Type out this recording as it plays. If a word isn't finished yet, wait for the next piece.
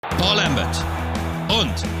Paul Lambert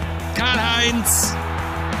und Karl-Heinz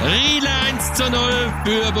Riedle 1:0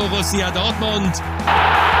 für Borussia Dortmund.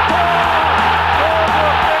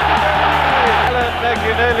 Alan,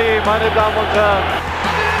 meine Damen und Herren.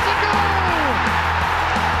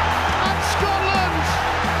 And Scotland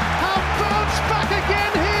have bounced back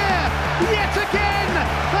again here. Yet again,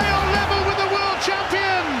 they are level with the world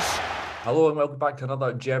champions. Hello and welcome back to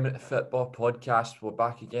another German football podcast. We're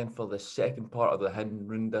back again for the second part of the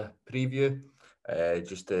Hinrunde preview.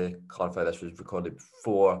 Just to clarify, this was recorded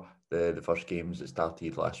before the first games that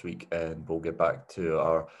started last week, and we'll get back to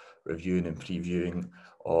our reviewing and previewing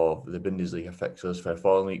of the Bundelsiga fixtures for the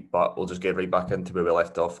following week, but we'll just get right back into where we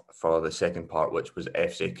left off for the second part, which was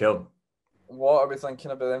FC Köln. What are we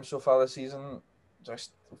thinking about them so far this season?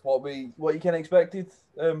 Just what you kind of expected,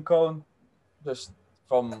 Colin? Just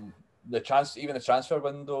from the transfer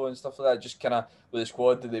window and stuff like that, just kind of with the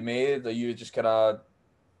squad that they made, are you just kind of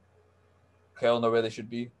Köln are where they should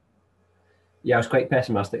be? Yeah, I was quite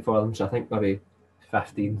pessimistic for them, so I think maybe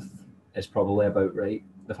 15th is probably about right.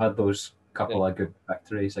 They've had those couple of good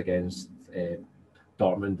victories against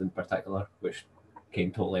Dortmund in particular, which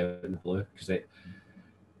came totally out in the blue, because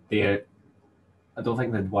they I don't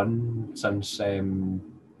think they'd won since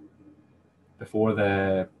before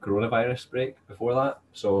the coronavirus break before that,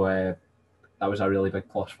 so that was a really big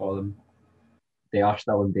plus for them. They are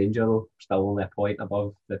still in danger though, still only a point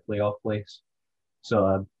above the playoff place,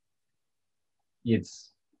 so you'd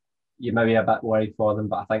maybe a bit worried for them,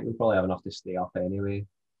 but I think they'll probably have enough to stay up anyway,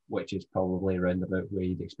 which is probably around about where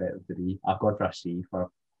you'd expect them to be. I've gone for a C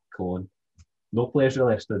for Colin. No players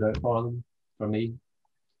really stood out for them, for me.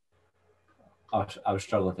 I was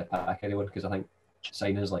struggling to pick anyone, because I think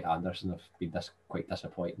signings like Anderson have been quite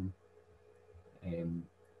disappointing.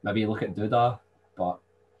 Maybe you look at Duda, but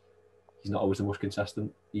he's not always the most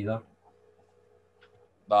consistent either.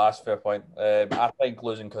 That's a fair point. I think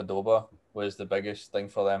losing Cordoba was the biggest thing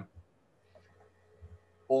for them.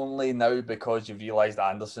 Only now because you've realised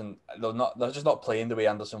Anderson, they're just not playing the way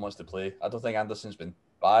Anderson wants to play. I don't think Anderson's been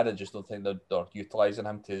bad. I just don't think they're utilising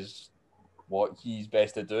him to what he's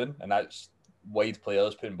best at doing, and that's wide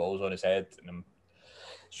players putting balls on his head.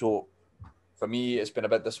 So for me, it's been a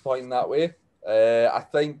bit disappointing that way. I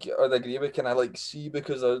think I'd agree with kind of like C,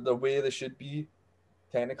 because they're the way they should be,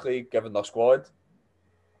 technically, given their squad.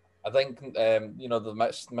 I think,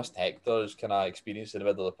 the missed Hector's kind of experience in the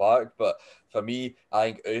middle of the park. But for me,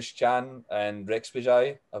 I think Özcan and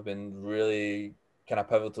Rexbejai have been really kind of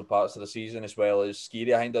pivotal parts of the season, as well as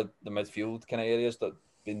Skiri. I think the midfield kind of areas that have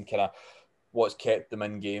been kind of what's kept them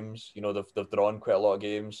in games. You know, they've drawn quite a lot of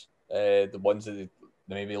games. The ones that they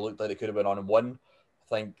maybe looked like they could have been on and won,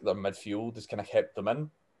 I think their midfield has kind of kept them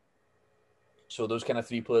in. So those kind of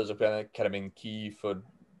three players have kind of been key for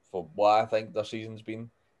what I think their season's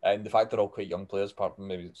been. And the fact they're all quite young players, apart from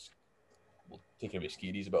maybe taking away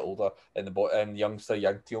Skiri's a bit older, and youngster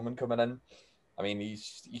young Thielman coming in. I mean,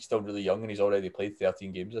 he's still really young, and he's already played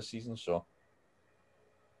 13 games this season, so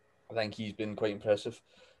I think he's been quite impressive.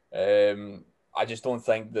 I just don't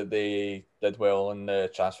think that they did well in the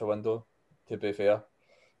transfer window, to be fair.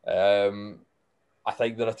 I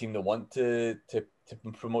think they're a team that want to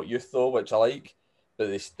promote youth though, which I like. But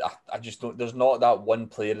I just don't. There's not that one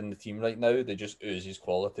player in the team right now that just oozes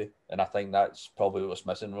quality, and I think that's probably what's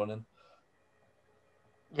missing, Ronan.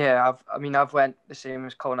 Yeah, I've went the same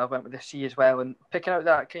as Colin. I've went with the C as well, and picking out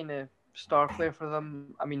that kind of star player for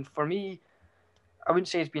them. I mean, for me, I wouldn't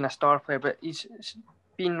say he's been a star player, but he's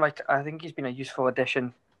been I think he's been a useful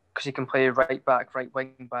addition, because he can play right back, right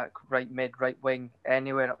wing back, right mid, right wing,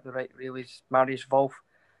 anywhere up the right. Really, Marius Wolf.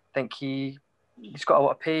 I think he's got a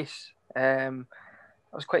lot of pace.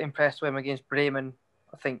 I was quite impressed with him against Bremen.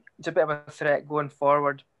 I think it's a bit of a threat going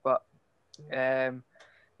forward, but I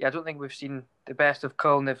don't think we've seen the best of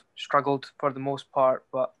Köln. They've struggled for the most part,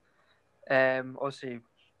 but obviously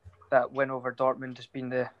that win over Dortmund has been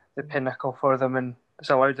the pinnacle for them, and it's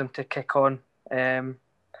allowed them to kick on.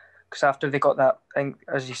 Because after they got that, I think,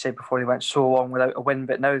 as you said before, they went so long without a win,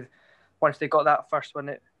 but now once they got that first win,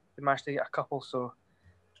 they managed to get a couple, so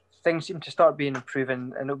things seem to start being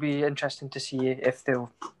improving, and it'll be interesting to see if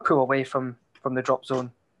they'll pull away from the drop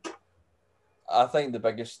zone. I think the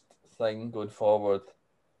biggest thing going forward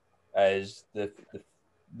is the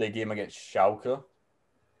game against Schalke.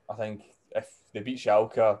 I think if they beat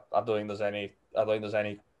Schalke, I don't think there's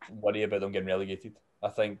any worry about them getting relegated. I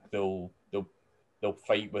think they'll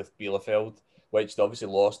fight with Bielefeld, which they obviously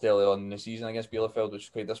lost early on in the season against Bielefeld, which is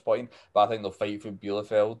quite disappointing. But I think they'll fight for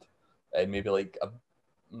Bielefeld, and maybe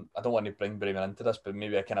I don't want to bring Bremen into this, but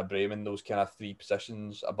maybe a kind of Bremen, those kind of three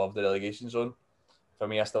positions above the relegation zone. For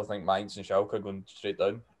me, I still think Mainz and Schalke are going straight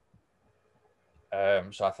down.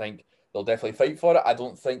 So I think they'll definitely fight for it. I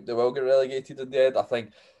don't think they will get relegated in the end. I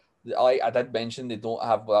think, I did mention they don't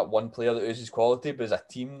have that one player that oozes quality, but as a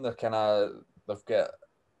team, they've got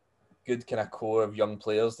good kind of core of young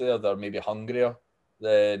players there. They're maybe hungrier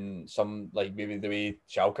than some, like maybe the way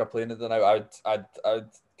Schalke are playing it now. I'd kind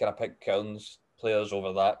of pick Colin's players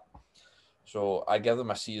over that. So I give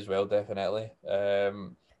them a C as well, definitely.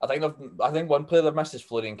 I think one player they've missed is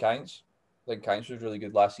Florian Kainz. I think Kainz was really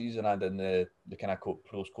good last season and in the kind of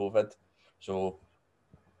post-COVID. So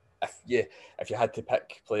if you had to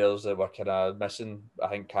pick players that were kind of missing, I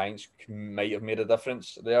think Kainz might have made a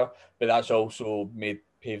difference there. But that's also made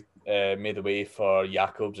the way for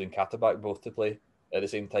Jacobs and Katterbach both to play at the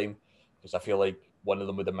same time, because I feel like one of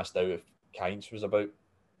them would have missed out if Kainz was about.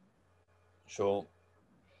 So,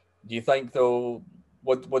 do you think though?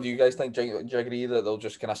 What do you guys think? Do you agree that they'll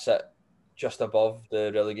just kind of sit just above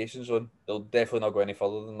the relegation zone? They'll definitely not go any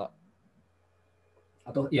further than that.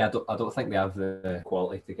 I don't think they have the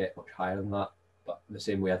quality to get much higher than that. But the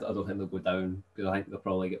same way, I don't think they'll go down, because I think they'll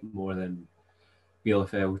probably get more than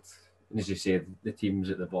Bielefeld. And as you say, the teams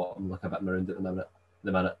at the bottom look a bit marooned at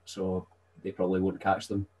the minute, so they probably won't catch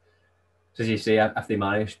them. So as you say, if they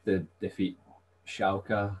manage to defeat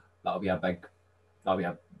Schalke, that'll be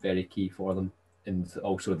a very key for them. And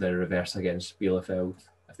also the reverse against Bielefeld.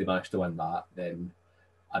 If they manage to win that, then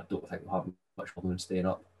I don't think they'll have much problem in staying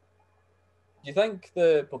up. Do you think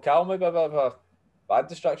the Pokal might be a bit of a bad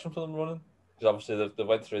distraction for them, Ronan? Because obviously they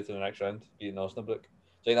went through to the next round, beating Osnabrück. Do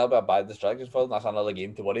you think that'll be a bad distraction for them? That's another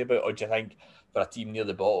game to worry about. Or do you think for a team near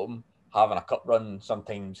the bottom, having a cup run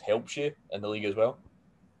sometimes helps you in the league as well?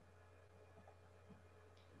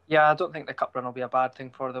 Yeah, I don't think the cup run will be a bad thing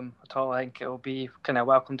for them at all. I think it will be kind of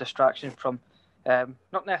welcome distraction from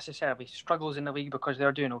not necessarily struggles in the league, because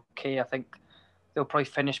they're doing okay. I think they'll probably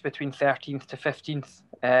finish between 13th to 15th.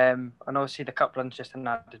 And obviously the cup run's just an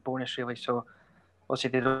added bonus, really. So obviously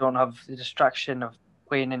they don't have the distraction of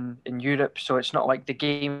playing in Europe. So it's not like the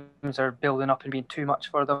games are building up and being too much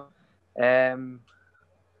for them.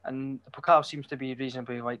 And the Pokal seems to be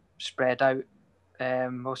reasonably spread out.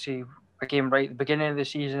 Obviously a game right at the beginning of the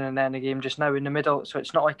season and then a game just now in the middle. So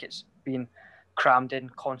it's not like it's being crammed in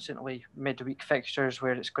constantly midweek fixtures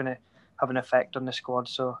where it's going to have an effect on the squad.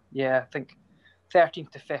 So yeah, I think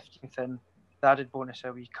 13th to 15th and the added bonus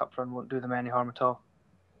a wee cup run won't do them any harm at all.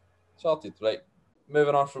 Sorted, right.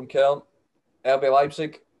 Moving on from Köln, RB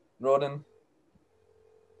Leipzig, Ronan,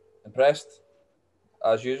 impressed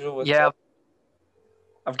as usual with Yeah,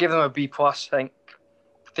 I've given them a B+. I think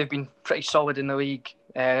they've been pretty solid in the league.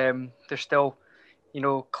 They're still,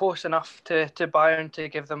 close enough to Bayern to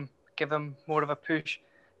give them more of a push.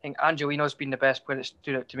 I think Angelino's been the best player that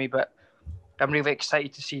stood out to me, but I'm really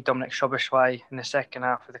excited to see Dominik Szoboszlai in the second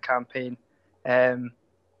half of the campaign. And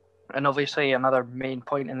obviously another main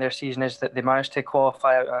point in their season is that they managed to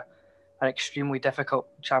qualify out an extremely difficult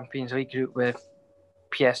Champions League group with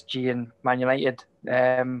PSG and Man United.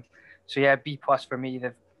 So yeah, B+ for me.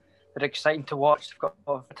 They're exciting to watch. They've got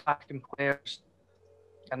a lot of attacking players.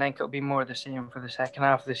 I think it'll be more of the same for the second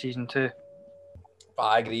half of the season too.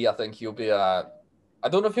 I agree. I think he'll be I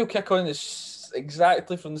don't know if he'll kick on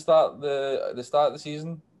exactly from the start of the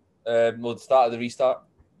season. The start of the restart.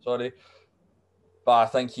 Sorry. But I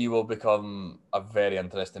think he will become a very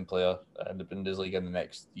interesting player in the Bundesliga in the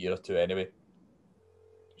next year or two anyway.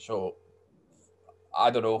 So,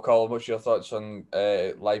 I don't know, Colin, what's your thoughts on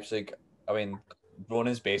Leipzig? I mean,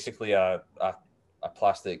 Ronan's basically a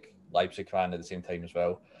plastic Leipzig fan at the same time as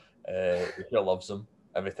well. He still loves them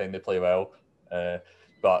every time they play well.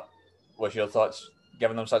 But what's your thoughts,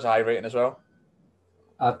 giving them such a high rating as well?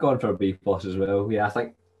 I've gone for a B+ as well. Yeah, I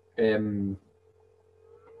think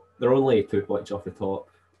they're only 2 points off the top,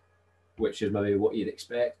 which is maybe what you'd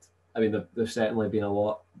expect. I mean, they've certainly been a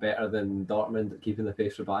lot better than Dortmund at keeping the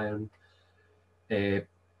pace for Bayern. And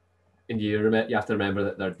you have to remember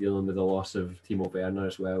that they're dealing with the loss of Timo Werner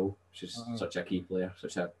as well, which is such a key player,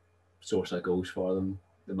 such a source of goals for them.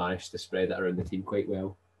 They managed to spread it around the team quite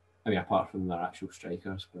well. I mean, apart from their actual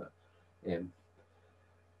strikers, but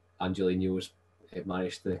Angelino's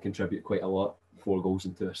managed to contribute quite a lot, 4 goals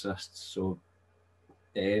and 2 assists. So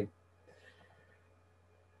there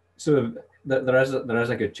is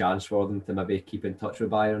a good chance for them to maybe keep in touch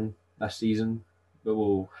with Bayern this season, but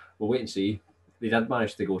we'll wait and see. They did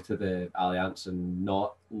manage to go to the Allianz and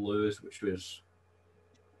not lose, which was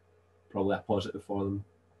probably a positive for them.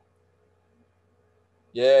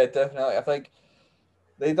 Yeah, definitely. I think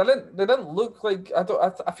they didn't look like I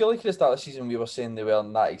feel like at the start of the season we were saying they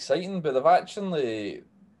weren't that exciting, but they've actually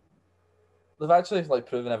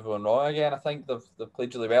proven everyone wrong again. I think they've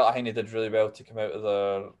played really well. I think they did really well to come out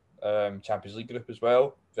of Champions League group as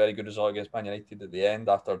well. Very good result against Man United at the end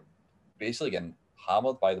after basically getting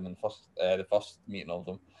hammered by them in the first meeting of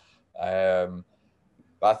them.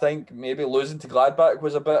 But I think maybe losing to Gladbach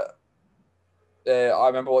was a bit. I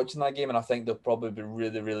remember watching that game, and I think they'll probably be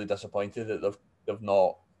really, really disappointed that they've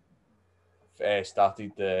not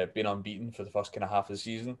started being unbeaten for the first kind of half of the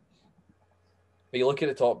season. But you look at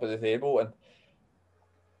the top of the table, and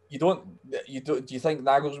do you think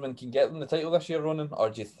Nagelsmann can get them the title this year, Ronan, or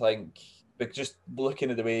do you think, but just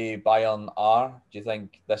looking at the way Bayern are, do you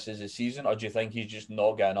think this is his season, or do you think he's just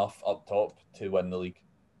not got enough up top to win the league?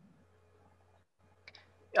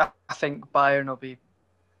 I think Bayern will be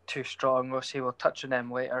too strong. We'll touch on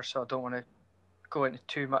them later, so I don't want to go into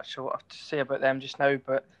too much of what I have to say about them just now.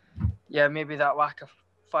 But yeah, maybe that lack of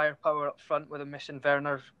firepower up front with a missing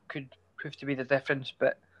Werner could prove to be the difference.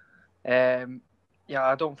 But yeah,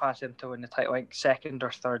 I don't fancy them to win the title. I think second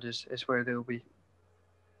or third is where they'll be.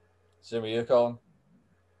 Same with you, Colin?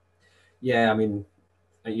 Yeah, I mean,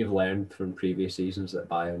 I think you've learned from previous seasons that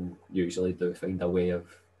Bayern usually do find a way of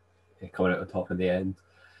coming out on top in the end.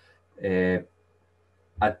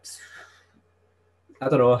 I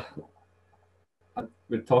don't know.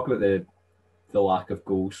 We'd talk about the lack of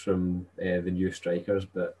goals from the new strikers,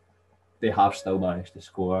 but they have still managed to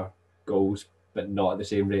score goals, but not at the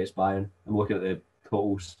same rate as Bayern. I'm looking at the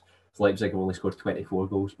totals. Leipzig have only scored 24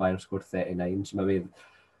 goals, Bayern scored 39, so maybe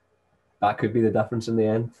that could be the difference in the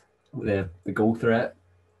end, the goal threat.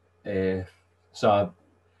 So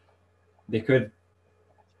they could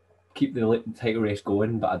keep the title race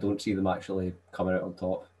going, but I don't see them actually coming out on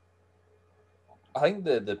top. I think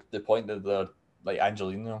the point that they're like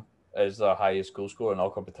Angelino is their highest goal scorer in all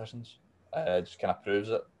competitions. Just kind of proves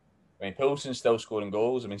it. I mean, Poulsen's still scoring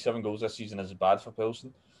goals. I mean, 7 goals this season is bad for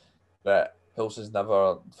Poulsen, but Poulsen's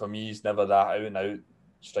never, for me, he's never that out and out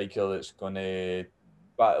striker that's going to,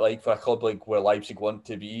 but like for a club like where Leipzig want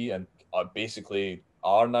to be and basically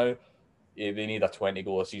are now, they need a 20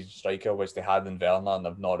 goal a season striker, which they had in Werner, and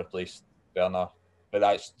they've not replaced Werner. But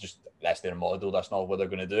that's their model. That's not what they're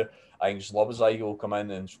going to do. I think Bundelsiga will come in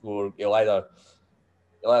and score. He'll either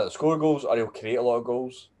score goals or he'll create a lot of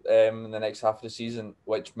goals in the next half of the season,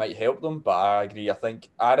 which might help them. But I agree.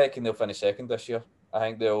 I reckon they'll finish second this year. I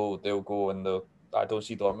think they'll go and I don't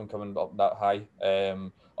see Dortmund coming up that high.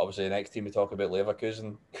 Obviously, the next team we talk about,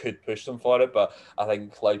 Leverkusen, could push them for it, but I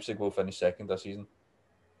think Leipzig will finish second this season.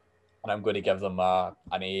 And I'm going to give them an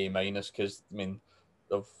A- because, I mean,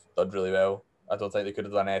 they've done really well. I don't think they could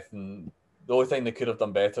have done anything. The only thing they could have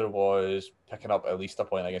done better was picking up at least a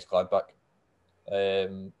point against Gladbach.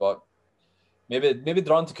 But maybe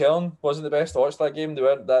drawn to Colin wasn't the best to watch that game. They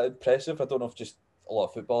weren't that impressive. I don't know if just a lot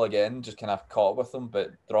of football again just kind of caught up with them,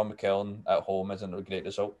 but drawn with Colin at home isn't a great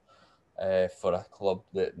result for a club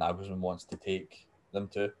that Nagelsmann wants to take them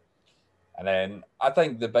to. And then I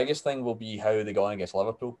think the biggest thing will be how they go on against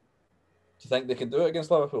Liverpool. Do you think they can do it against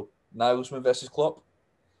Liverpool? Nagelsmann versus Klopp?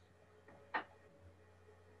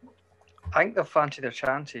 I think they'll fancy their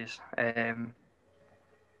chances.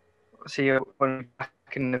 See, when back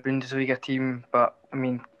in the Bundelsiga team, but I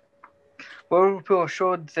mean, Liverpool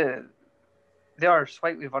showed that they are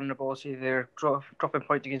slightly vulnerable. See, they're dropping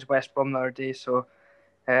points against West Brom the other day, so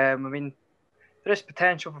I mean, there is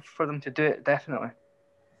potential for them to do it, definitely.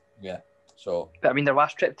 Yeah. So, but I mean, their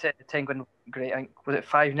last trip to England was great. I think, was it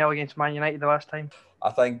 5-0 against Man United the last time? I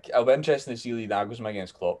think it'll be interesting to see Lee Nagelsmann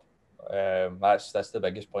against Klopp. That's the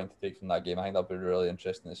biggest point to take from that game. I think that'll be really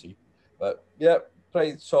interesting to see. But yeah,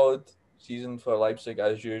 pretty solid season for Leipzig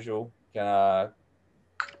as usual. Kind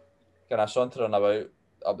of sauntering about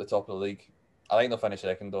up the top of the league. I think they'll finish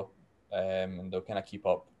second though, and they'll kind of keep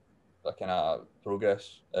up that kind of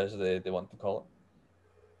progress as they want to call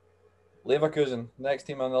it. Leverkusen, next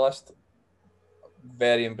team on the list.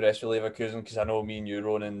 Very impressed with Leverkusen because I know me and you,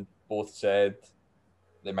 Ronan, both said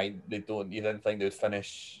you didn't think they would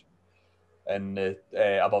finish in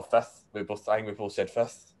above fifth. I think we both said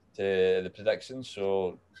fifth to the predictions,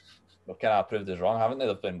 so they've kind of proved us wrong, haven't they?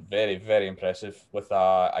 They've been very, very impressive with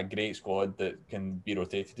a great squad that can be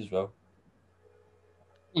rotated as well.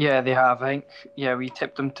 Yeah, they have. I think we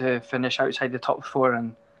tipped them to finish outside the top 4,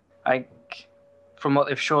 and I think from what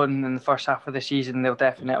they've shown in the first half of the season, they'll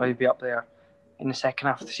definitely be up there in the second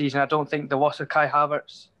half of the season. I don't think the loss of Kai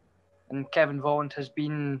Havertz and Kevin Volland has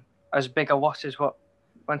been as big a loss as what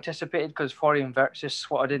we anticipated, because Florian Wirtz has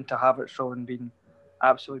slotted into Havertz role and been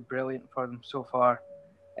absolutely brilliant for them so far.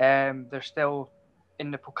 They're still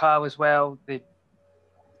in the Pokal as well. They're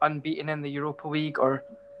unbeaten in the Europa League, or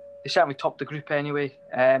they certainly topped the group anyway.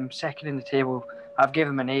 Second in the table. I've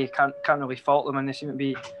given them an A. Can't really fault them, and they seem to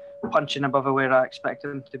be punching above where I expected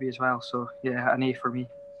them to be as well. So yeah, an A for me.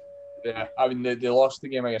 Yeah, I mean they lost the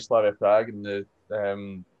game against Slavia Prague in the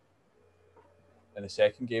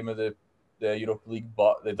second game of the Europa League,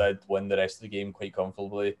 but they did win the rest of the game quite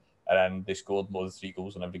comfortably, and then they scored more than 3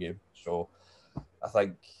 goals in every game. So I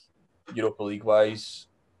think Europa League wise,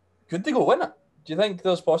 could they go win it? Do you think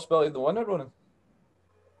there's a possibility of the win it, Ronan?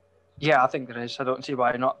 Yeah, I think there is. I don't see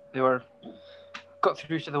why not. They got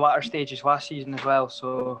through to the latter stages last season as well,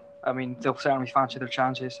 so I mean they'll certainly fancy their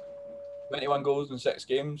chances. 21 goals in 6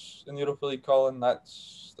 games in the Europa League, Colin.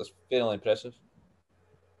 That's fairly impressive.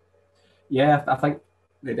 Yeah, I think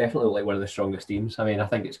they definitely look like one of the strongest teams. I mean, I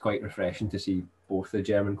think it's quite refreshing to see both the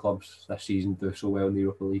German clubs this season do so well in the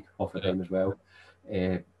Europa League, Hoffenheim as well.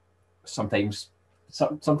 Sometimes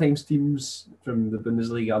teams from the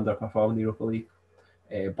Bundesliga underperform in the Europa League,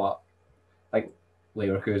 but I think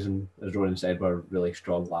Leverkusen, as Ronan said, were really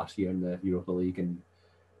strong last year in the Europa League and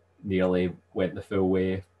nearly went the full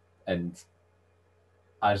way. And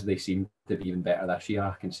as they seem to be even better this year,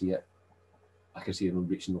 I can see them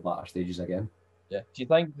reaching the latter stages again. Yeah. Do you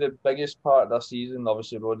think the biggest part of this season,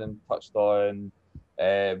 obviously Ronan touched on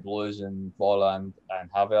Blues and Volland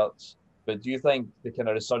and Havertz, but do you think the kind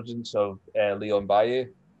of resurgence of Leon Bailly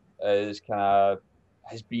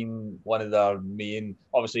has been one of their main,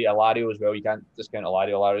 obviously Ilario as well, you can't discount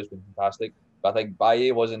Ilario. Ilario's been fantastic, but I think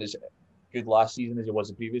Bailly wasn't as good last season as he was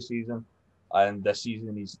the previous season, and this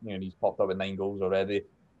season he's popped up with 9 goals already.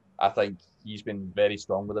 I think he's been very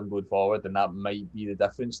strong with them going forward, and that might be the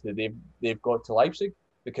difference that they've got to Leipzig,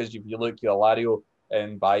 because if you look, Ilario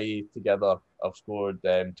and Bailly together have scored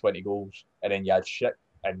 20 goals, and then you had Schick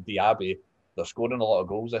and Diaby, they're scoring a lot of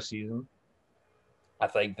goals this season. I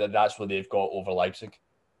think that's what they've got over Leipzig.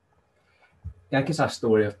 Yeah, I think it's a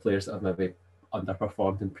story of players that have maybe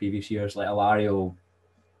underperformed in previous years. Like Ilario,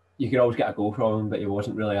 you could always get a goal from him, but he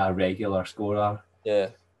wasn't really a regular scorer. Yeah.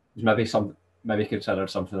 He's maybe considered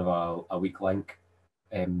something of a weak link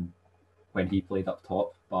when he played up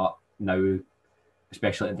top. But now,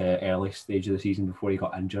 especially at the early stage of the season before he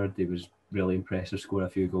got injured, he was really impressive, scored a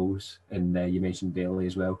few goals. And you mentioned Bailey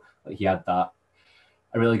as well. Like he had a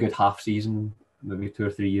really good half season maybe 2 or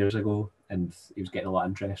 3 years ago, and he was getting a lot of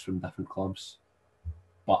interest from different clubs.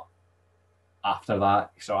 But after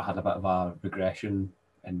that, he sort of had a bit of a regression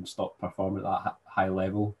and stopped performing at that high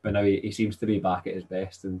level. But now he seems to be back at his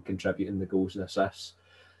best and contributing the goals and assists.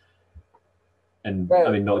 And I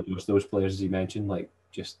mean, not just those players as you mentioned, like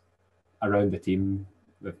just around the team,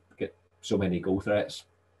 we've got so many goal threats.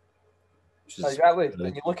 Exactly.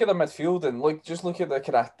 And you look at the midfield and look at the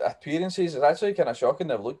kind of appearances. It's actually kind of shocking.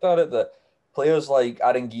 I've looked at it that players like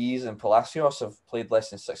Aranguiz and Palacios have played less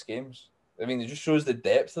than 6 games. I mean, it just shows the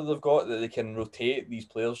depth that they've got, that they can rotate these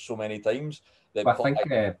players so many times. I think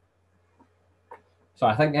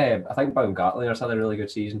Baumgartner's had a really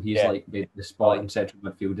good season. He's made the spot in central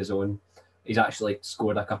midfield his own. He's actually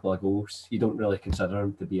scored a couple of goals. You don't really consider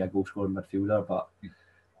him to be a goal scoring midfielder, but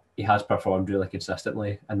he has performed really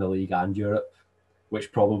consistently in the league and Europe,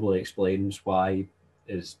 which probably explains why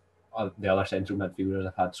the other central midfielders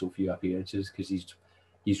have had so few appearances, because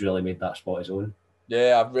he's really made that spot his own.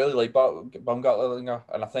 Yeah, I really like Baumgartner,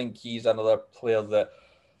 and I think he's another player that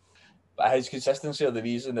his consistency are the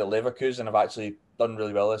reason that Leverkusen have actually done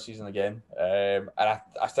really well this season again. And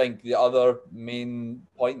I think the other main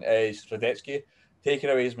point is Radetzky taking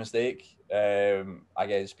away his mistake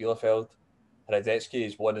against Bielefeld. Radetzky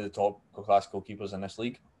is one of the top class goalkeepers in this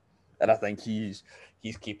league, and I think he's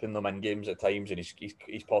keeping them in games at times, and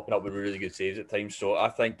he's popping up with really good saves at times. So I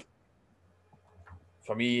think,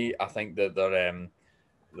 for me, I think that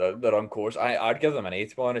they're on course. I'd give them an A,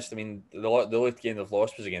 to be honest. I mean, the only game they've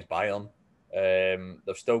lost was against Bayern.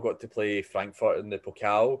 They've still got to play Frankfurt in the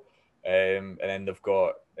Pokal, and then they've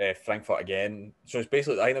got Frankfurt again. So it's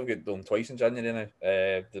basically, I think they've got them twice in January now.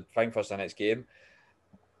 The Frankfurt's the next game.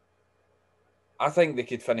 I think they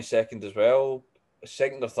could finish second as well.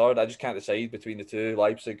 Second or third, I just can't decide between the two,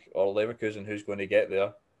 Leipzig or Leverkusen, who's going to get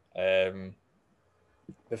there.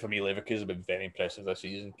 But for me, Leverkusen have been very impressive this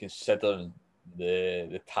season, considering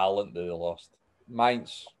the talent that they lost.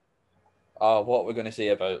 Mainz. What are we going to say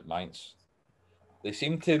about Mainz? They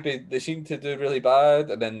seem to do really bad,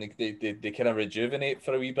 and then they kind of rejuvenate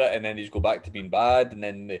for a wee bit, and then they just go back to being bad, and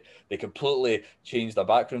then they completely change their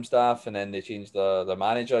backroom staff, and then they change their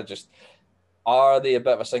manager. Just, are they a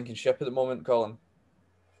bit of a sinking ship at the moment, Colin?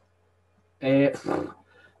 I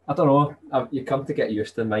don't know. You come to get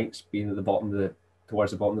used to Mainz being at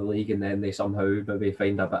towards the bottom of the league, and then they somehow maybe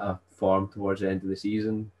find a bit of form towards the end of the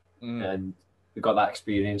season, and they got that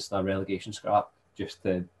experience, that relegation scrap, just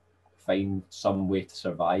to find some way to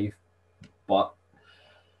survive. But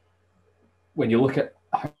when you look at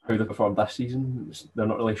how they performed this season. They're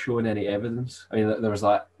not really showing any evidence. I mean, there was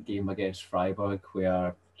that game against Freiburg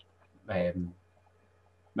where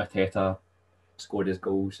Mateta scored his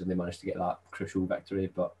goals and they managed to get that crucial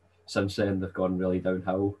victory. But since then, they've gone really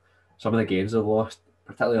downhill. Some of the games they've lost,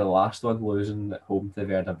 particularly the last one, losing at home to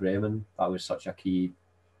Werder Bremen, that was such a key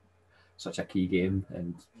game,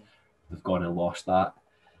 and they've gone and lost that.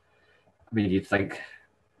 I mean, you'd think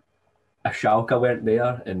if Schalke weren't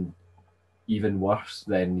there, and even worse,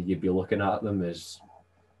 then you'd be looking at them as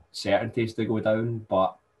certainties to go down.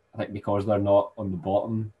 But I think because they're not on the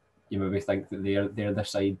bottom, you maybe think that they're the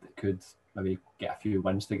side that could maybe get a few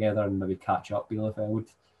wins together and maybe catch up Bielefeld.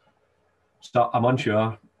 So I'm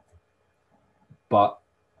unsure, but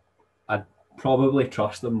I'd probably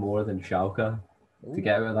trust them more than Schalke to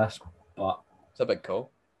get out of this. But it's a big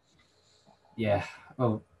call. Yeah,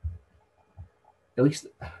 well, at least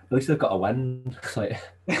they've got a win. Like,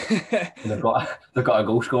 they've got a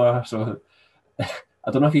goal scorer. So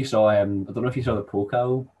I don't know if you saw the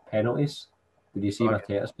Pokal penalties. Did you see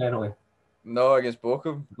Mateta's penalty? No, against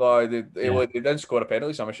Bochum. No, they didn't score a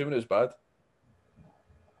penalty, so I'm assuming it was bad.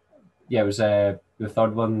 Yeah, it was the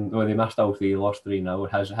third one. Well, they missed all three, lost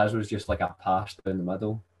 3-0. His was just like a pass down the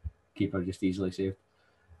middle. Keeper just easily saved.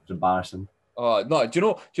 It was embarrassing. Oh no!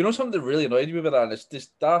 Do you know something that really annoyed me with that? And it's this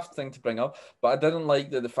daft thing to bring up, but I didn't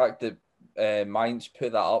like the fact that Mainz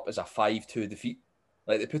put that up as a 5-2 defeat.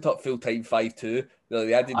 Like they put up full time 5-2.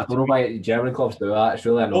 They added. I don't know why German clubs do that. It's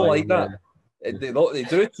really annoying. I don't like that. They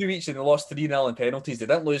drew 2 weeks and they lost 3-0 in penalties. They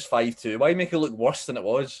didn't lose 5-2. Why make it look worse than it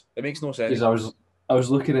was? It makes no sense. I was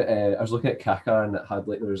looking at Kaka and it had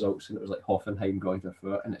like the results and it was like Hoffenheim going to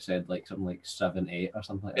foot and it said like something like 7-8 or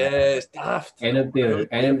something like that. Yeah, it's daft.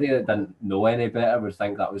 Anybody that didn't know any better would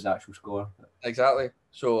think that was the actual score. Exactly.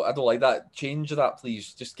 So I don't like that. Change that,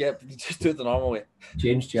 please. Just do it the normal way.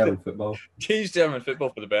 Change German football. Change German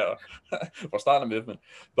football for the better. We're starting a movement.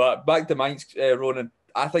 But back to Mainz, Ronan.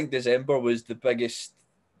 I think December was the biggest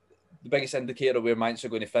indicator of where Mainz are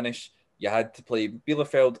going to finish. You had to play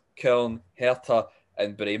Bielefeld, Köln, Hertha,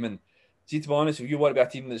 and Bremen. See, to be honest, if you want to be a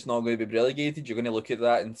team that's not going to be relegated, you're going to look at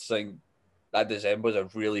that and think that December is a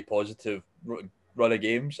really positive run of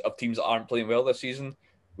games of teams that aren't playing well this season.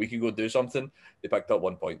 We can go do something. They picked up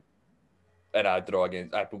 1 point and a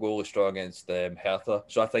goalless draw against Hertha.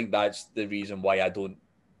 So I think that's the reason why I don't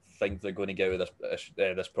think they're going to get out of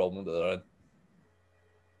this problem that they're in.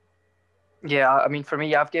 Yeah, I mean, for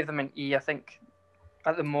me, I've gave them an E. I think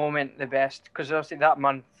at the moment the best, because obviously that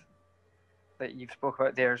month that you've spoke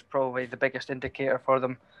about there is probably the biggest indicator for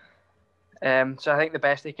them. So I think the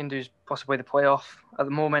best they can do is possibly the playoff at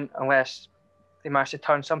the moment, unless they manage to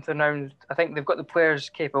turn something around. I think they've got the players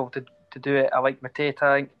capable to do it. I like Mateta.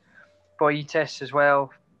 I think Boitis as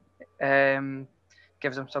well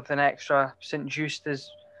gives them something extra. St. Just is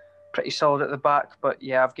pretty solid at the back, but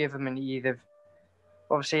yeah, I've given them an E. They've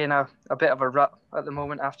obviously in a bit of a rut at the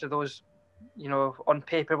moment after those, on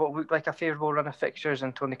paper what looked like a favourable run of fixtures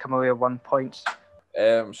and only come away with 1 point.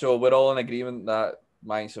 So we're all in agreement that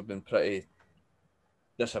Mainz have been pretty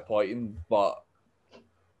disappointing, but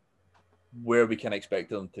where we can expect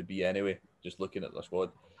them to be anyway, just looking at the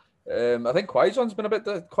squad. I think Quaison's been a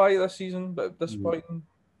bit quiet this season, but disappointing.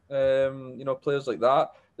 Players like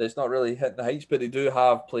that, that's not really hitting the heights, but they do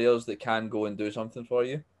have players that can go and do something for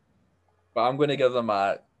you. But I'm going to give them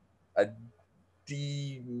a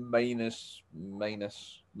D minus,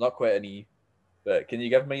 not quite an E. But can you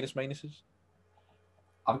give minuses?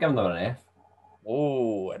 I've given them an F.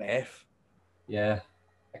 Oh, an F. Yeah.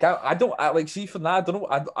 See from that, I don't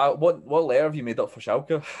know. What letter have you made up for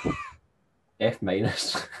Schalke? F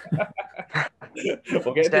minus.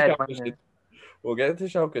 We'll get to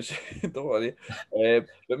Schalke. Don't worry.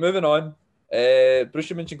 But moving on.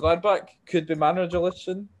 Borussia Mönchengladbach could be managerless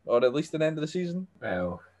soon, or at least the end of the season.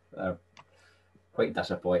 Well, they're quite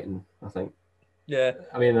disappointing, I think. Yeah.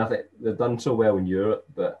 I mean, I think they've done so well in Europe,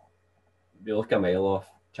 but they look a mile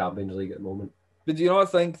off Champions League at the moment. But do you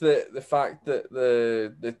not think that the fact that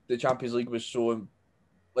the Champions League was so,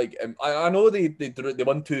 I know they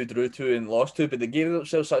won 2, drew 2, and lost 2, but they gave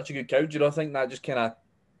themselves such a good count. Do you not think that just kind of?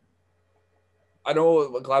 I know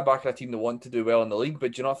Gladbach are a team that want to do well in the league,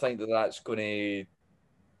 but do you not think that that's going to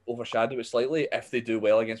overshadow it slightly if they do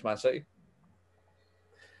well against Man City?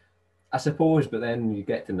 I suppose, but then you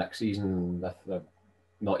get to next season, they're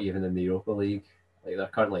not even in the Europa League. Like they're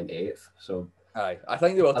currently in 8th, so. Aye, I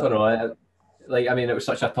think they will. I don't know. It was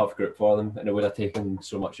such a tough group for them, and it would have taken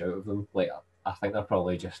so much out of them. I think they're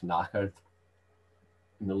probably just knackered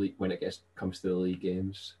in the league when it comes to the league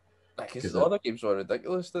games. Because the other games were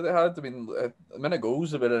ridiculous that they had. I mean, the amount of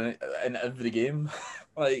goals they were in every game,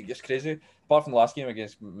 like it's crazy. Apart from the last game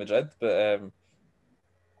against Madrid, but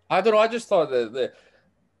I don't know. I just thought that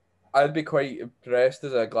I'd be quite impressed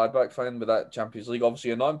as a Gladbach fan with that Champions League. Obviously,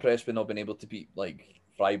 you're not impressed with not being able to beat like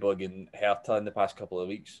Freiburg and Hertha in the past couple of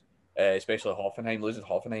weeks, especially Hoffenheim. Losing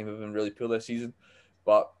Hoffenheim have been really poor this season,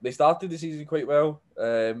 but they started the season quite well,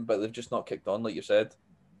 but they've just not kicked on, like you said.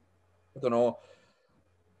 I don't know.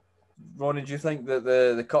 Ronan, do you think that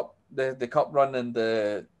the cup run and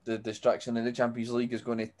the distraction in the Champions League is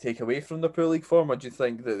going to take away from the Pro League form, or do you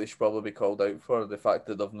think that they should probably be called out for the fact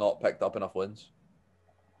that they've not picked up enough wins?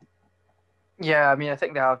 Yeah, I mean, I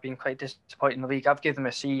think they have been quite disappointing in the league. I've given them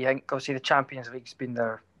a C. I think obviously the Champions League's been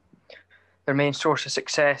their main source of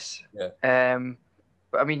success. Yeah.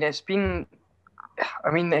 But I mean, it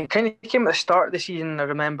kind of came at the start of the season. I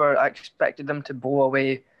remember I expected them to blow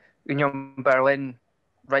away Union Berlin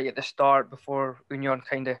right at the start before Union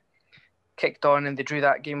kind of kicked on, and they drew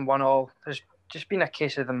that game 1-1. There's just been a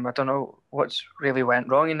case of them. I don't know what's really went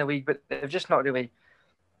wrong in the league, but they've just not really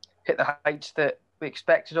hit the heights that we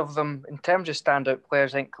expected of them. In terms of standout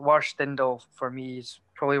players, I think Lars Stindl for me is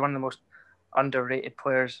probably one of the most underrated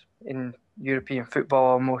players in European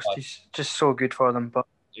football almost. He's just so good for them. But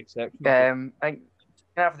I think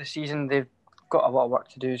after the season they've got a lot of work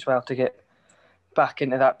to do as well to get back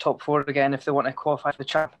into that top four again if they want to qualify for the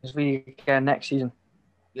Champions League again next season.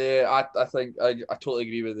 Yeah, I think I totally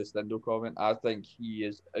agree with the Stindl comment. I think he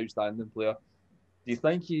is an outstanding player. Do you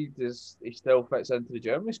think he still fits into the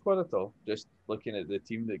Germany squad at all? Just looking at a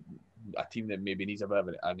team that maybe needs a bit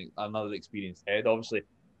of another experienced head. Obviously,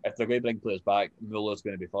 if they're going to bring players back, Muller's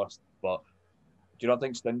going to be first. But do you not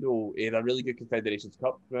think Stindl had a really good Confederations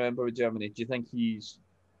Cup? Remember with Germany? Do you think he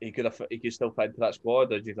could still fit into that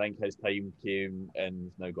squad, or do you think his time came and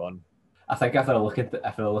is now gone? I think if they're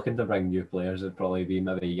looking to bring new players, it'd probably be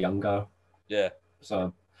maybe younger. Yeah.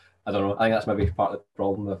 So I don't know. I think that's maybe part of the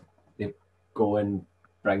problem. If they go and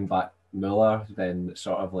bring back Muller, then it's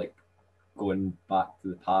sort of like going back to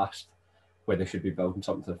the past, where they should be building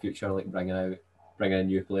something for the future, like bringing in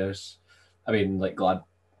new players. I mean, like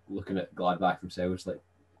looking at Gladbach themselves, like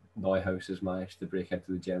Neuhaus has managed to break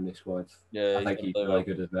into the Germany squad. Yeah, I think he's really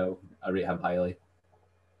good as well. I rate him highly.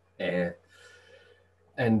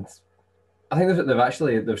 And I think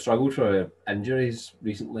they've struggled for injuries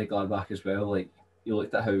recently, Gladbach as well. Like you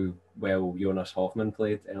looked at how well Jonas Hoffmann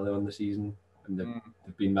played earlier in the season, and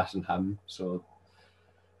they've been missing him. So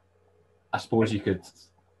I suppose you could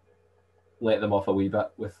let them off a wee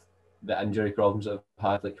bit with the injury problems that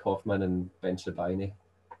they've had, like Hoffmann and Ben Sabine.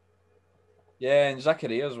 Yeah, and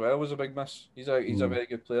Zakaria as well was a big miss. He's a very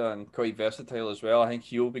good player and quite versatile as well. I think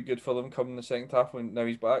he'll be good for them coming the second half when now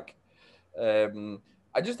he's back.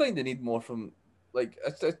 I just think they need more from, like,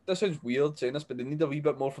 this sounds weird saying this, but they need a wee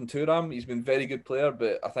bit more from Thuram. He's been a very good player,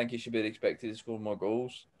 but I think he should be expected to score more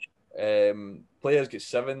goals. Players get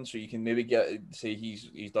 7, so you can maybe say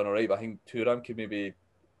he's done all right, but I think Thuram could maybe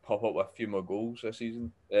pop up with a few more goals this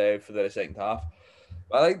season for the second half.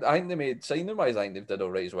 But I think they made signing-wise, I think they've did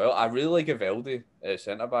all right as well. I really like Evaldi at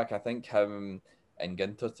centre-back. I think him and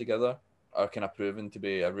Ginter together are kind of proven to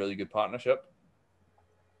be a really good partnership.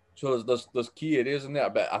 So there's key areas in there,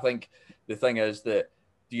 but I think the thing is that,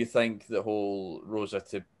 do you think the whole Rosa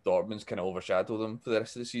to Dortmund's kind of overshadow them for the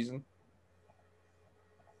rest of the season?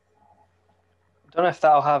 I don't know if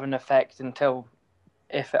that'll have an effect until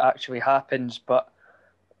if it actually happens, but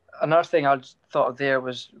another thing I thought of there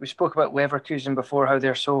was we spoke about Leverkusen before, how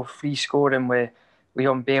they're so free scoring with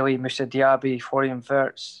Leon Bailey, Moussa Diaby, Florian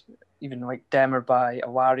Wirtz, even like Demirbay,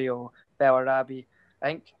 Awario, Bellarabi. I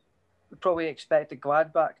think we probably expected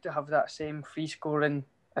Gladbach to have that same free scoring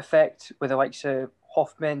effect with the likes of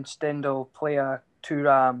Hoffmann, Stindl, Plea,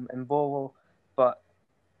 Thuram, and Bolo, but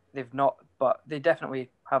they've not. But they definitely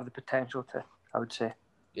have the potential to, I would say.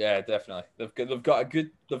 Yeah, definitely. They've got a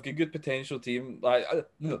good potential team.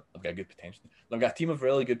 They've got a good potential. They've got a team of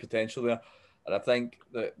really good potential there, and I think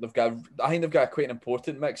that they've got quite an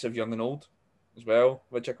important mix of young and old as well,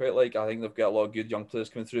 which I quite like. I think they've got a lot of good young players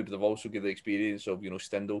coming through, but they've also got the experience of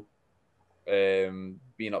Stindl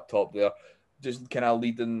being up top there, just kind of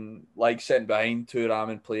leading, like sitting behind Thuram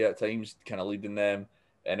and Play at times, kind of leading them.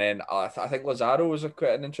 And then I think Lazaro was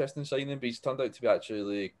quite an interesting signing, but he's turned out to be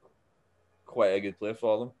actually quite a good player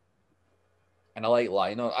for them. And I like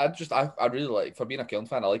Liner. I really like, for being a Köln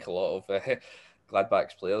fan, I like a lot of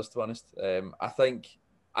Gladbach's players, to be honest. I think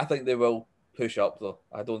they will push up though.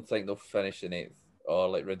 I don't think they'll finish in 8th or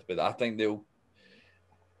like red, but I think they'll.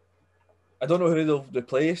 I don't know who they'll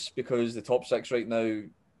replace, because the top 6 right now,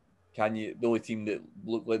 the only team that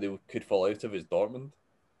look like they could fall out of is Dortmund.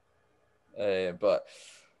 But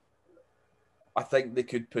I think they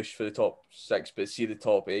could push for the top 6, but see the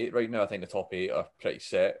top 8 right now. I think the top 8 are pretty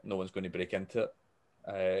set. No one's going to break into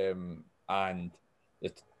it. And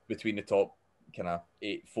between the top kind of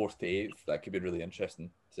 4th to 8th, that could be really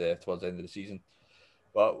interesting towards the end of the season.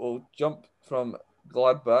 But we'll jump from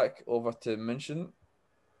Gladbach over to München,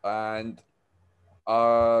 and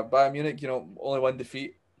Bayern Munich, only one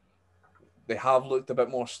defeat. They have looked a bit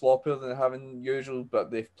more sloppier than they have in usual,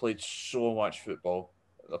 but they've played so much football.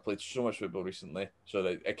 They've played so much football recently, so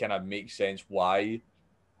that it kind of makes sense why.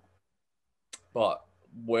 But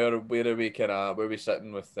where are we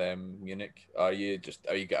sitting with Munich? Are we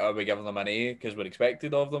giving them an A because we're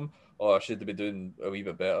expected of them, or should they be doing a wee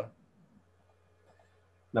bit better?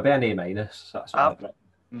 Maybe an A-. That's what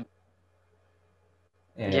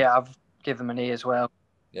yeah, I've given them an A as well.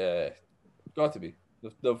 Yeah, got to be.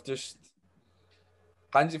 They've just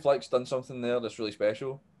Hansi Flick's done something there that's really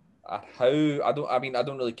special. I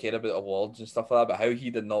don't really care about awards and stuff like that, but how he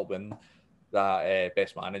did not win that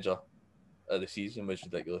best manager of the season was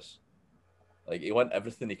ridiculous. Like, he won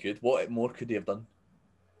everything he could. What more could he have done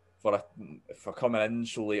for coming in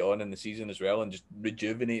so late on in the season as well and just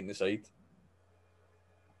rejuvenating the side?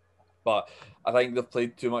 But I think they've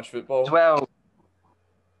played too much football. As well.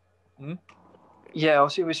 Yeah,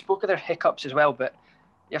 also we spoke of their hiccups as well, but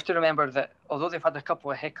you have to remember that although they've had a couple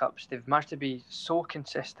of hiccups, they've managed to be so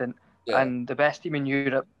consistent and the best team in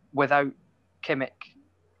Europe without Kimmich.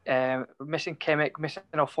 Missing Kimmich, missing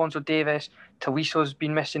Alphonso Davies, Toliso's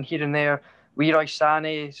been missing here and there. Leroy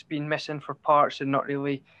Sané's been missing for parts and not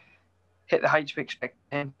really hit the heights we expect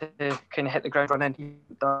him to kind of hit the ground running.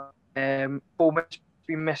 Bowman's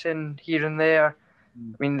been missing here and there.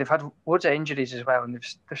 I mean, they've had loads of injuries as well, and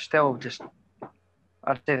they're still just,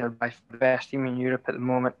 I'd say they're by far the best team in Europe at the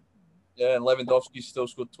moment. Yeah, and Lewandowski's still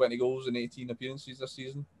scored 20 goals in 18 appearances this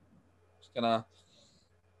season. It's kind of,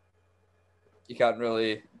 you can't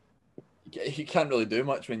really do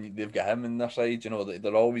much when they've got him in their side.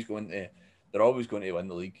 They're always going to win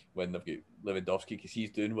the league when they've got Lewandowski, because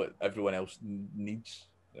he's doing what everyone else needs,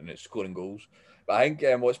 and it's scoring goals. But I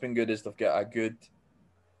think what's been good is they've got a good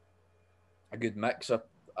mix of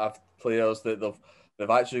players that they've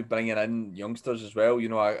actually bringing in youngsters as well.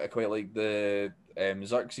 I quite like the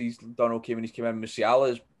Xerxes done okay when he's came in. Musiala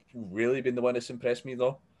has really been the one that's impressed me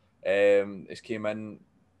though. He's came in.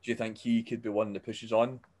 Do you think he could be one that pushes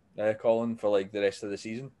on, Colin, for like the rest of the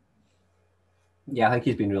season? Yeah, I think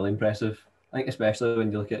he's been really impressive. I think especially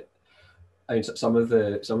when you look at, some of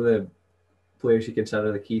the players you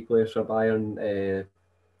consider the key players for Bayern.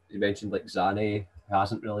 You mentioned like Sané, who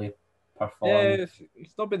hasn't really performed. Yeah,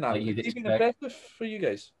 it's not been that. Like he's been impressive for you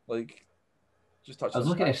guys. Like, just touch. I was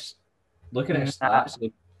looking at his stats.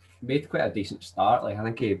 He made quite a decent start. Like, I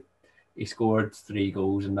think he scored 3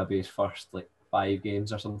 goals in maybe his first 5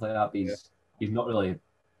 games or something like that. But he's not really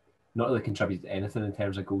contributed anything in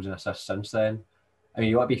terms of goals and assists since then. I mean,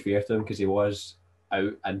 you want to be fair to him because he was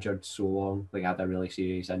out injured so long. Like, had a really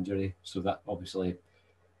serious injury, so that obviously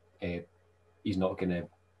he's not going to.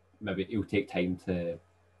 Maybe it'll take time to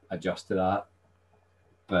adjust to that.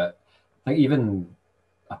 But I think even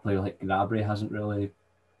a player like Gnabry hasn't really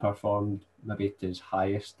performed maybe to his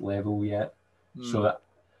highest level yet. So that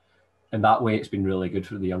in that way, it's been really good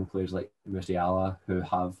for the young players like Musiala, who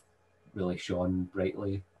have really shone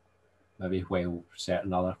brightly, maybe while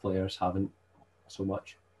certain other players haven't so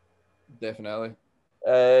much. Definitely.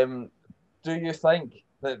 Do you think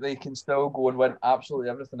that they can still go and win absolutely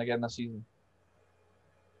everything again this season?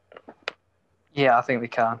 Yeah, I think they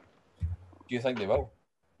can. Do you think they will?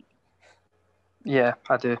 Yeah,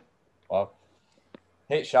 I do. Wow.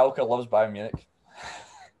 Hate Schalke, loves Bayern Munich.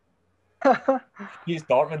 He's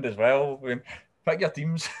Dortmund as well. I mean, pick your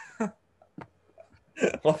teams.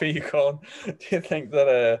 What are you calling? Do you think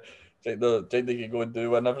that they can go and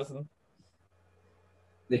win everything?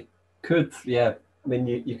 They could, yeah. I mean,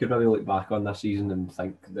 you could maybe look back on this season and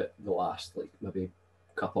think that the last maybe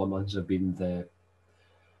couple of months have been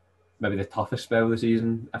maybe the toughest spell of the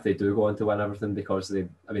season if they do go on to win everything, because they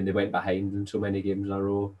went behind in so many games in a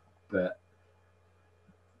row, but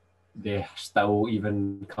they still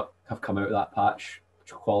even have come out of that patch,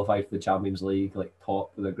 qualified for the Champions League,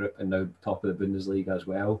 top of the group, and now top of the Bundelsiga as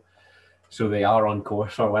well. So they are on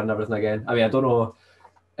course for winning everything again. I mean, I don't know,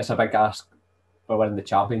 it's a big ask for winning the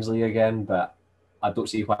Champions League again, but I don't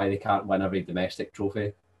see why they can't win every domestic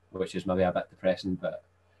trophy, which is maybe a bit depressing, but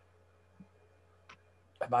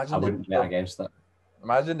I wouldn't bet against it.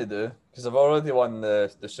 Imagine they do, because they've already won the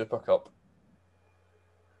Super Cup.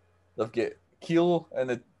 They've got Kiel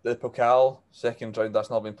in the Pokal second round.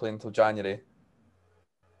 That's not been played until January.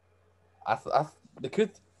 They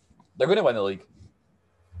could. They're going to win the league.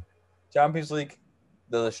 Champions League,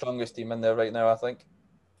 they're the strongest team in there right now, I think.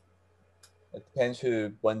 It depends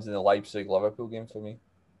who wins in the Leipzig-Liverpool game for me.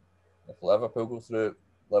 If Liverpool go through it,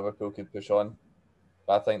 Liverpool could push on.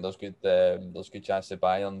 But I think there's good chance that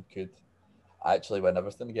Bayern could actually win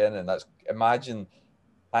everything again. And that's, imagine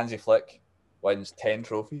Hansi Flick wins 10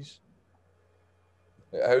 trophies.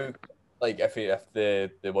 How, like, if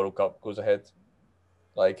the World Cup goes ahead,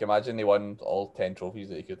 like, imagine they won all 10 trophies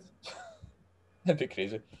that he could. That'd be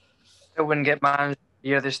crazy. Still wouldn't get man.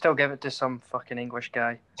 Yeah, they still give it to some fucking English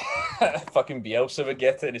guy. Fucking Bielsa would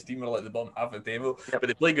get it, and his team are like the bottom half of the table. Yep. But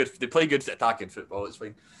they play good. They play good attacking football. It's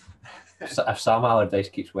fine. If Sam Allardyce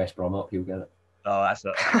keeps West Brom up, he'll get it. Oh, that's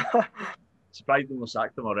it. Surprised they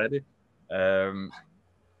sacked him already. But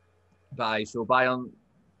so Bayern,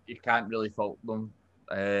 you can't really fault them.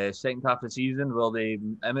 Second half of the season, will they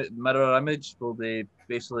mirror image? Will they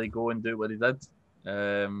basically go and do what they did?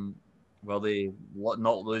 Will they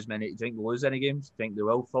not lose many? Do you think they'll lose any games? Do you think they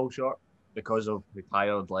will fall short because of the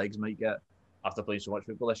tired legs might get after playing so much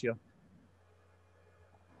football this year?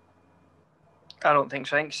 I don't think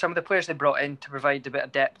so. I think some of the players they brought in to provide a bit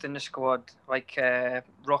of depth in the squad, like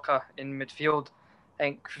Roca in midfield, I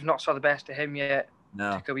think we've not saw the best of him yet.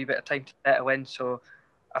 No. Took a wee bit of time to settle in, so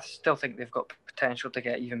I still think they've got potential to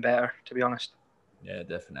get even better, to be honest. Yeah,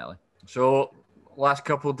 definitely. So, last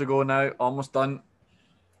couple to go now, almost done.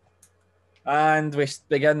 And we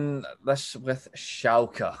begin this with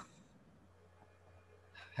Schalke.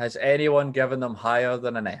 Has anyone given them higher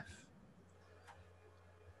than an F?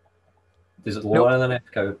 Does it lower than F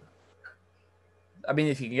count? I mean,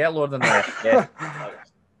 if you can get lower than an F, yeah.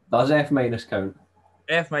 Does F minus count?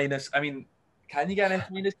 F minus. I mean, can you get an F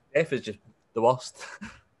minus? F is just the worst.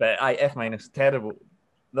 But F minus, terrible.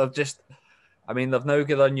 They've now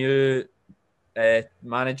got a new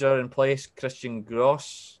manager in place, Christian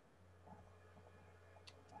Gross.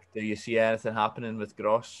 Do you see anything happening with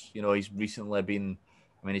Gross? You know, he's recently been,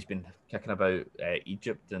 he's been kicking about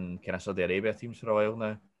Egypt and kind of Saudi Arabia teams for a while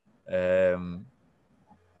now.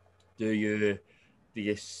 Do you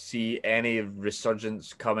see any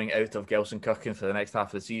resurgence coming out of Gelsenkirchen for the next half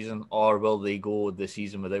of the season, or will they go the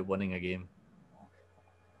season without winning a game?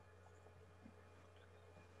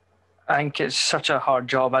 I think it's such a hard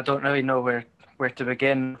job. I don't really know where to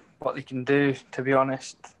begin, what they can do, to be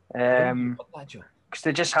honest. Because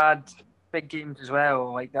they just had big games as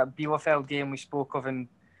well, like that Bielefeld game we spoke of, and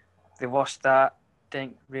they lost that.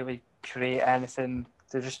 Didn't really create anything.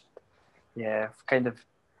 They just, kind of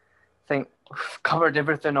think we've covered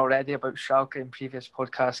everything already about Schalke in previous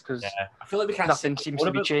podcasts because I feel like we can't nothing seems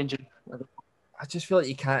to be changing. I just feel like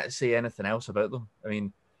you can't say anything else about them. I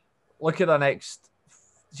mean, look at the next.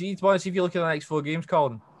 See if you look at the next 4 games,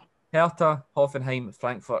 Colin. Hertha, Hoffenheim,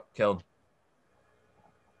 Frankfurt, Köln.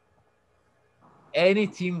 Any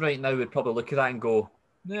team right now would probably look at that and go,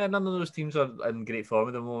 "Yeah, none of those teams are in great form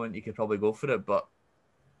at the moment. You could probably go for it." But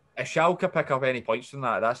if Schalke pick up any points from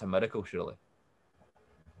that, that's a miracle, surely.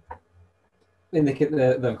 I mean,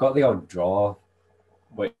 they've got the odd draw,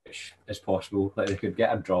 which is possible. Like they could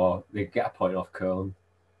get a draw, they could get a point off Köln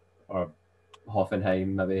or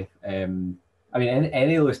Hoffenheim, maybe.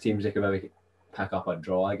 Any of those teams they could maybe pick up a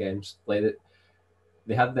draw against. Like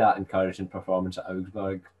they had that encouraging performance at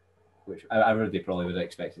Augsburg, which everybody probably would have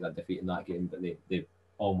expected a defeat in that game, but they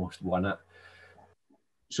almost won it.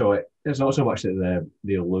 So it's not so much that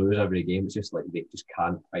they lose every game; it's just like they just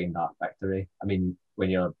can't find that victory. I mean, when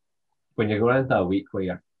you're going into a week where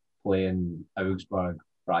you're playing Augsburg,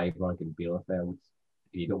 Freiburg, and Bielefeld, and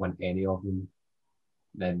you don't win any of them,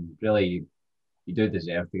 then really you do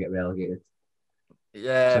deserve to get relegated.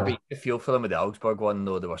 Yeah, but you feel for them with the Augsburg one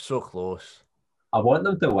though; they were so close. I want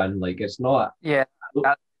them to win. Like it's not. Yeah,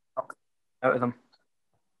 out of them.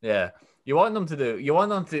 Yeah, you want them to do. You want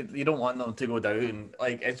them to. You don't want them to go down.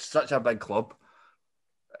 Like it's such a big club.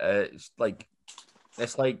 It's like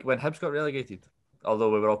when Hibs got relegated.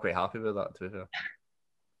 Although we were all quite happy with that, to be fair.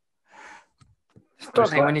 Don't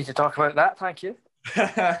think we need to talk about that. Thank you.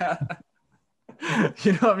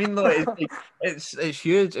 You know what I mean? Though it's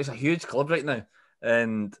huge. It's a huge club right now,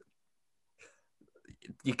 and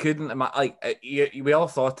you couldn't we all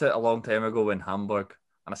thought it a long time ago when Hamburg.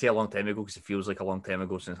 And I say a long time ago because it feels like a long time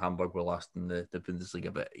ago since Hamburg were last in the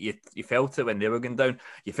Bundesliga. But you felt it when they were going down.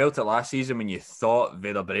 You felt it last season when you thought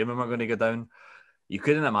Werder Bremen were going to go down. You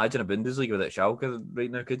couldn't imagine a Bundesliga without Schalke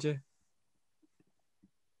right now, could you?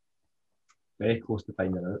 Very close to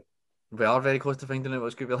finding out. We are very close to finding out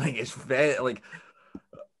what's going to be like. It's very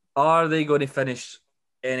are they going to finish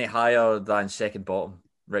any higher than second bottom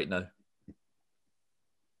right now?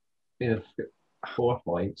 Yeah, 4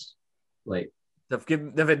 points. Like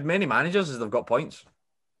they've had many managers as they've got points.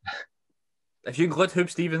 If you include Hoop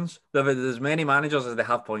Stevens, they've had as many managers as they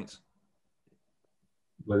have points.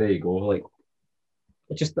 Well, there you go. Like,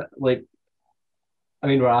 it's just like, I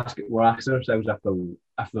mean, we're asking ourselves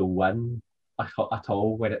if they'll win at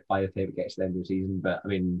all by the time it gets to the end of the season. But I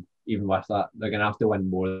mean, even with that, they're going to have to win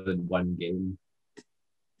more than one game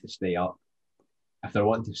to stay up. If they're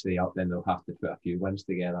wanting to stay up, then they'll have to put a few wins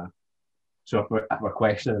together. So if we're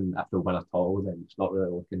questioning if they'll win at all, then it's not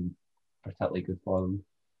really looking particularly good for them.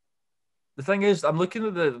 The thing is, I'm looking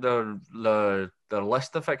at their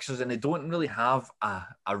list of fixtures, and they don't really have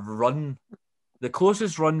a run. The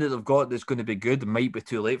closest run that they've got that's going to be good might be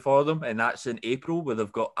too late for them, and that's in April, where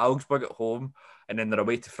they've got Augsburg at home, and then they're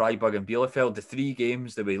away to Freiburg and Bielefeld. The 3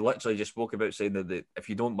 games that we literally just spoke about, saying that if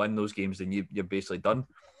you don't win those games, then you're basically done.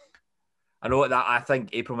 I know that I think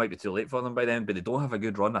April might be too late for them by then, but they don't have a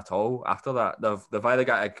good run at all after that. They've either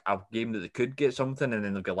got a game that they could get something, and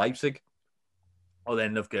then they've got Leipzig, or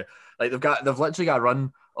then they've literally got a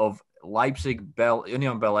run of Leipzig,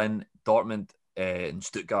 Union Berlin, Dortmund, and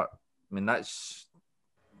Stuttgart. I mean, that's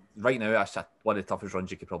right now, that's one of the toughest runs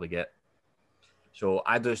you could probably get. So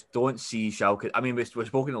I just don't see Schalke. I mean, we've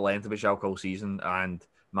spoken at length about Schalke all season, and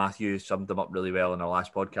Matthew summed them up really well in our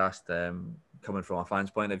last podcast, coming from a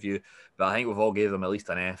fan's point of view. But I think we've all gave them at least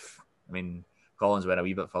an F. I mean, Colin's went a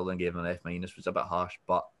wee bit further and gave them an F-, which was a bit harsh,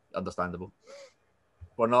 but understandable.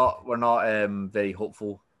 We're not very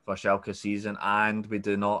hopeful for Schalke's season, and we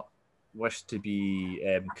do not wish to be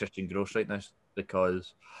Christian Gross right now,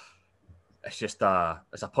 because it's just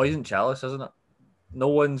it's a poison chalice, isn't it? No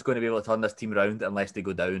one's going to be able to turn this team around unless they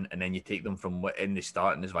go down, and then you take them from in the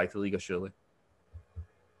start in this Vitalia, surely.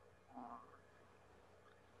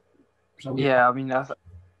 Yeah, I mean,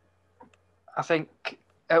 I think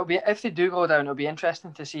it'll be, if they do go down, it'll be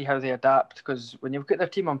interesting to see how they adapt, because when you've got their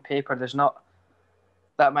team on paper, there's not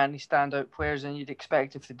that many standout players, and you'd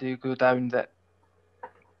expect if they do go down that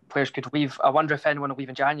players could leave. I wonder if anyone will leave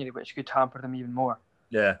in January, which could hamper them even more.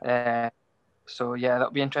 Yeah. So yeah,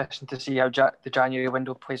 that'll be interesting to see how the January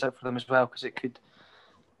window plays out for them as well, because it could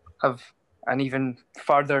have an even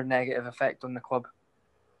further negative effect on the club.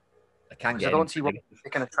 I don't see what they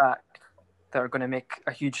can attract that are going to make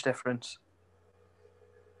a huge difference.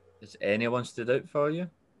 Does anyone stood out for you?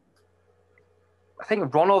 I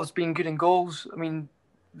think Ronald's been good in goals. I mean,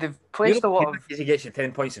 they've placed a lot of... He gets you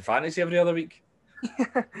 10 points in fantasy every other week.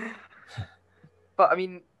 But I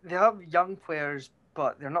mean, they have young players,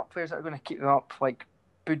 but they're not players that are going to keep them up. Like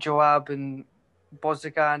Bujoab and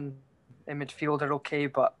Bozigan in midfield are okay,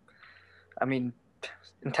 but I mean,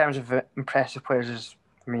 in terms of impressive players,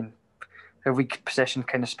 their weak position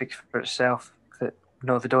kind of speaks for itself. That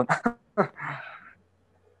no, they don't.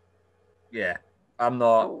 Yeah, I'm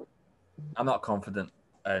not confident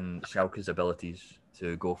in Schalke's abilities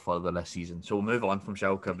to go further this season. So we'll move on from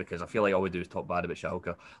Schalke, because I feel like all we do is talk bad about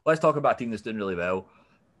Schalke. Let's talk about a team that's doing really well.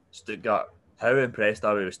 Stuttgart. How impressed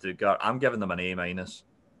are we with Stuttgart? I'm giving them an A-.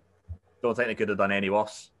 Don't think they could have done any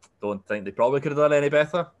worse. Don't think they probably could have done any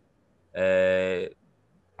better. They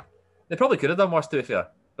probably could have done worse, to be fair.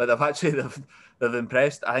 But they've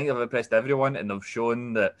impressed. I think they've impressed everyone, and they've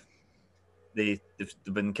shown that they've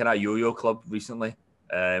been kind of a yo-yo club recently.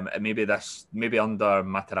 And maybe under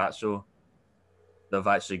Materazzo, they've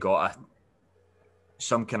actually got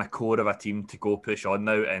some kind of core of a team to go push on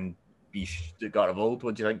now and be Stuttgart of old.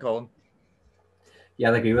 What do you think, Colin?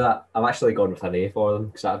 Yeah, I agree with that. I'm actually going with an A for them,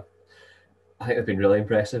 because I think they've been really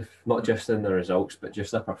impressive, not just in the results, but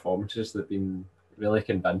just their performances. They've been really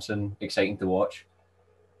convincing, exciting to watch.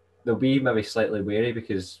 They'll be maybe slightly wary,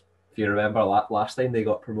 because if you remember last time they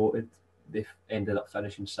got promoted, they ended up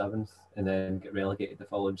finishing 7th and then get relegated the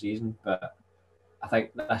following season. But I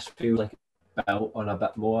think this feels like it's built on a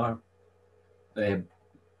bit more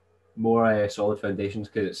solid foundations,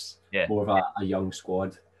 because it's more of a young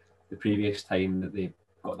squad. The previous time that they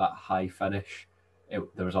got that high finish,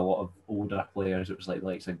 there was a lot of older players. It was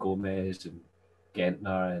like Gomez and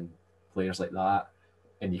Gentner and players like that,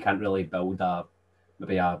 and you can't really build a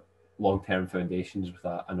long-term foundations with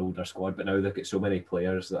an older squad. But now they've got so many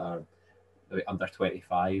players that are under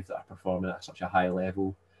 25 that are performing at such a high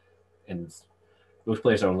level, and those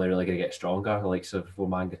players are only really going to get stronger. The likes of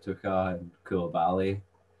Roman Gatuka and Koulibaly,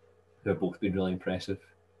 who have both been really impressive.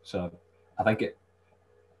 So I think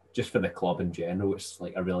just for the club in general, it's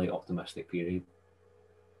like a really optimistic period.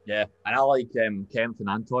 Yeah, and I like Kempf and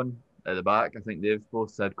Anton at the back. I think they've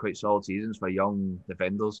both had quite solid seasons for young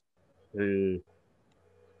defenders who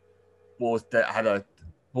both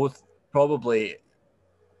probably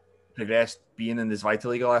progressed being in this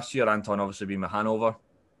Vitalia last year. Anton obviously being with Hanover.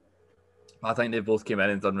 I think they both came in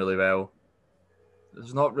and done really well.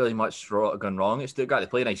 there's not really much gone wrong. It's still got to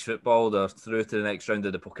play nice football. They're through to the next round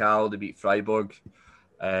of the Pokal. They beat Freiburg.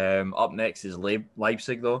 Up next is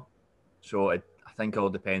Leipzig, though. So I think it all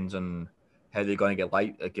depends on how they're going to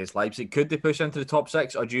get against Leipzig. Could they push into the top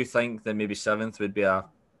 6, or do you think that maybe 7th would be a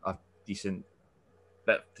decent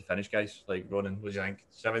bit to finish, guys? Like, Ronan, what do you think?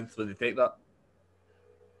 7th, would they take that?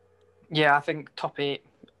 Yeah, I think top 8.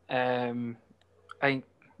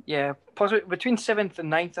 Possibly between 7th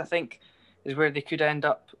and 9th, I think, is where they could end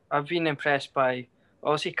up. I've been impressed by,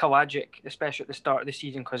 obviously, Kawajic, especially at the start of the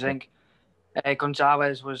season, because I think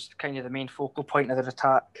Gonzalez was kind of the main focal point of their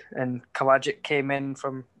attack, and Kawajic came in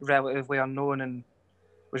from relatively unknown and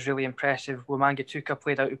was really impressive. Wamangituka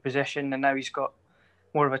played out of position, and now he's got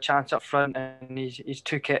more of a chance up front, and he's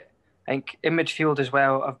took it. I think in midfield as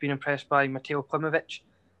well, I've been impressed by Mateo Klimovic.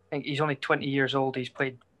 I think he's only 20 years old. He's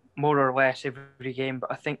played more or less every game,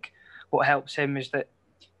 but I think what helps him is that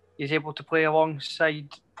he's able to play alongside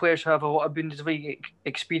players who have a lot of Bundesliga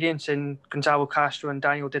experience in Gonzalo Castro and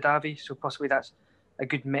Daniel Didavi, so possibly that's a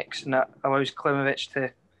good mix, and that allows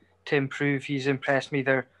Klimovic to improve. He's impressed me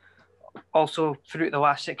there. Also, throughout the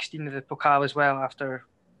last 16 of the Pokal as well, after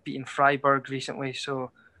beating Freiburg recently.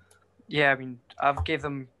 So, yeah, I mean, I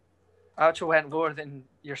actually went lower than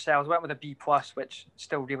yourselves. Went with a B+, which is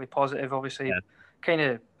still really positive, obviously. Yeah. Kind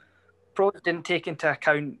of probably didn't take into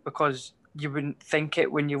account, because you wouldn't think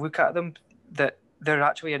it when you look at them, that they're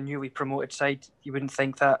actually a newly promoted side. You wouldn't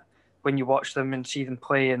think that when you watch them and see them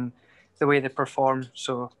play and the way they perform.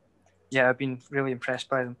 So, yeah, I've been really impressed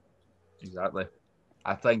by them. Exactly.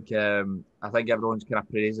 I think everyone's kind of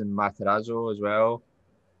praising Materazzo as well.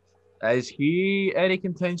 Is he any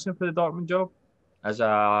contention for the Dortmund job? As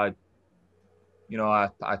a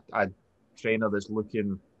trainer that's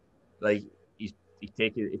looking like he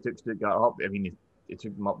took Stuttgart up. I mean, he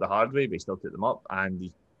took them up the hard way, but he still took them up, and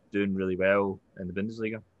he's doing really well in the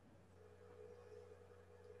Bundesliga.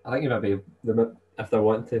 I think maybe if they're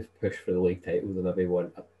wanting to push for the league title, they maybe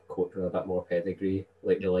want a coach with a bit more pedigree,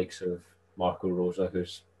 like the likes of Marco Rosa,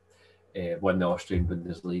 who's won the Austrian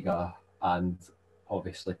Bundesliga and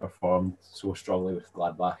obviously performed so strongly with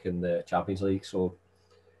Gladbach in the Champions League. So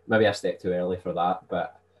maybe a step too early for that,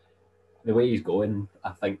 but the way he's going,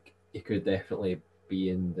 I think he could definitely be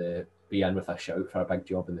in with a shout for a big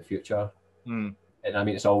job in the future. And I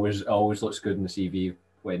mean, it always looks good in the CV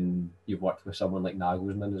when you've worked with someone like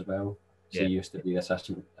Nagelsmann as well. So he used to be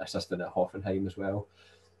assistant at Hoffenheim as well.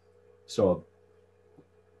 So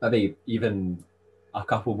maybe even a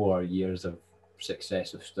couple more years of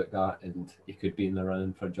success with Stuttgart, and he could be in the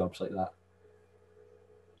running for jobs like that.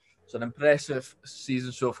 So an impressive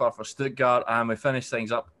season so far for Stuttgart, and we finish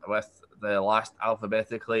things up with the last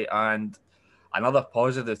alphabetically, and another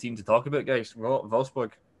positive team to talk about, guys.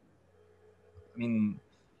 Wolfsburg. I mean,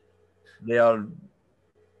 they are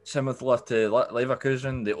similar to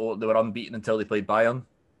Leverkusen. They were unbeaten until they played Bayern.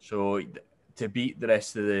 So to beat the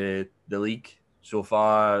rest of the league so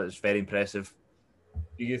far is very impressive.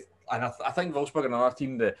 I think Wolfsburg are another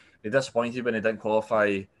team that they disappointed when they didn't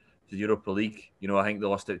qualify to the Europa League. You know, I think they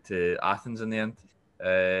lost out to Athens in the end.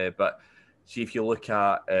 But see, if you look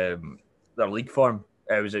at their league form,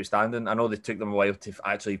 it was outstanding. I know they took them a while to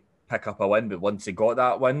actually pick up a win, but once they got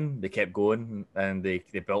that win, they kept going and they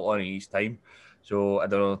built on it each time. So I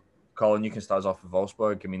don't know, Colin, you can start us off with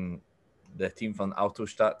Wolfsburg. I mean, the team from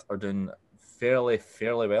Altostadt are doing fairly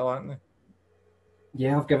well, aren't they?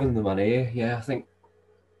 Yeah, I've given them an A. Yeah, I think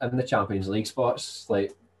in the Champions League spots,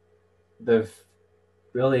 like they've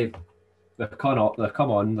come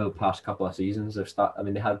on the past couple of seasons. They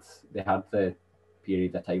had the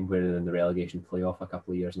period of time where they're in the relegation playoff a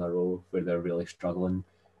couple of years in a row where they're really struggling,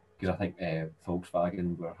 because I think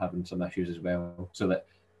Volkswagen were having some issues as well. So that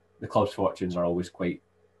the club's fortunes are always quite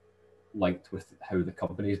linked with how the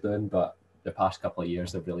company's doing. But the past couple of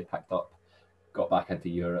years they've really picked up, got back into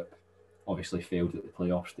Europe. Obviously failed at the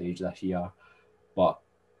playoff stage this year, but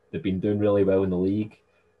they've been doing really well in the league.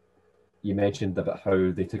 You mentioned about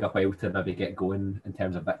how they took a while to maybe get going in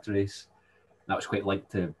terms of victories. That was quite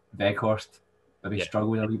linked to Weghorst. Maybe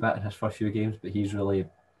struggled a wee bit in his first few games, but he's really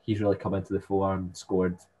come into the fore and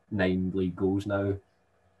scored 9 league goals now.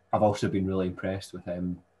 I've also been really impressed with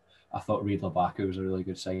him. I thought Riedler Baku was a really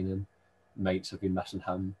good signing. Mainz have been missing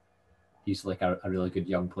him. He's like a really good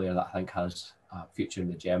young player that I think has a future in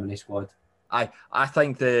the Germany squad. I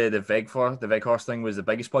think the Weghorst thing was the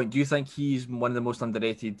biggest point. Do you think he's one of the most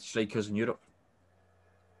underrated strikers in Europe?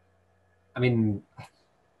 I mean,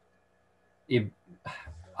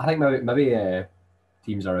 I think maybe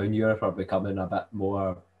teams around Europe are becoming a bit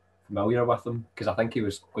more familiar with him, because I think he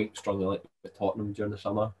was quite strongly linked with Tottenham during the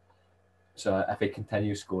summer. So if he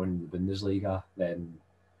continues scoring in the Bundesliga, then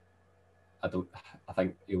I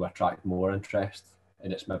think he'll attract more interest,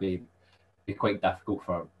 and it's maybe be quite difficult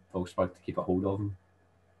for Wolfsburg to keep a hold of him.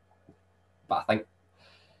 But I think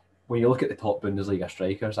when you look at the top Bundesliga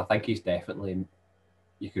strikers, I think he's definitely,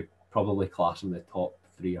 you could probably class him in the top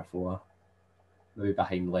 3 or 4, maybe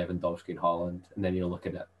behind Lewandowski and Haaland, and then you're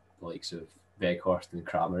looking at the likes of Weghorst and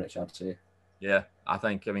Kramaric, I'd say. Yeah, I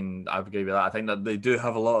would agree with that. I think that they do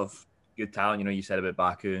have a lot of good talent. You know, you said about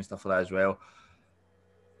Baku and stuff like that as well.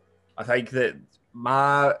 I think that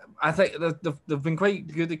they've been quite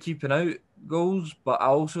good at keeping out goals, but I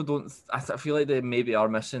also don't. I feel like they maybe are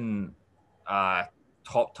missing a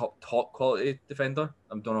top quality defender.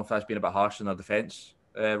 I don't know if that's been a bit harsh in their defence,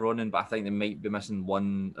 Ronan, but I think they might be missing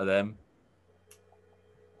one of them.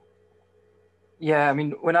 Yeah, I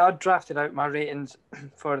mean, when I drafted out my ratings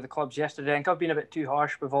for the clubs yesterday, I think I've been a bit too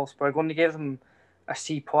harsh with Wolfsburg. I only gave them a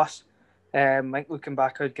C+. I think looking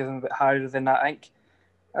back, I'd give them a bit higher than that. I think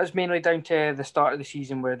that was mainly down to the start of the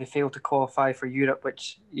season where they failed to qualify for Europe,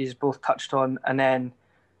 which is both touched on, and then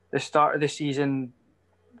the start of the season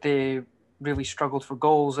they really struggled for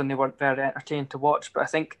goals and they weren't very entertaining to watch. But I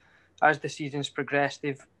think as the season's progressed,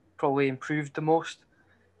 they've probably improved the most.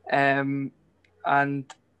 And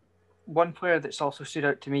one player that's also stood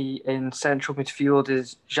out to me in central midfield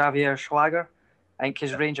is Javier Schlager. I think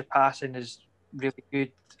his range of passing is really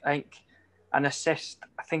good. I think an assist,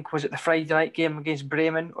 I think, was it the Friday night game against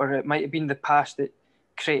Bremen, or it might have been the pass that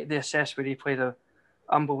created the assist where he played a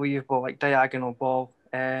unbelievable diagonal ball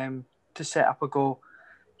to set up a goal.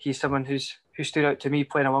 He's someone who stood out to me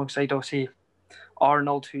playing alongside, obviously,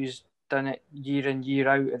 Arnold, who's done it year in, year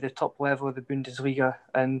out at the top level of the Bundesliga.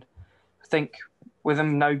 And I think with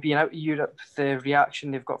him now being out of Europe, the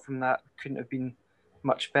reaction they've got from that couldn't have been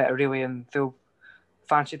much better, really. And they'll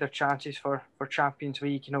fancy their chances for Champions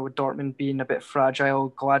League, you know, with Dortmund being a bit fragile.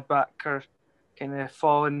 Gladbach are kind of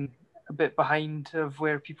falling a bit behind of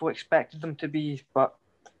where people expected them to be. But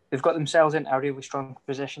they've got themselves into a really strong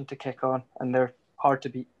position to kick on, and they're hard to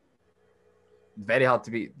beat. Very hard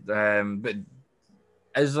to beat. But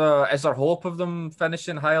is there hope of them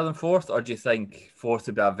finishing higher than 4th, or do you think 4th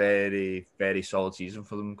would be a very, very solid season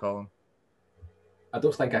for them, Colin? I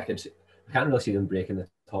don't think I can't really see them breaking the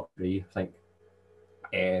top 3. I think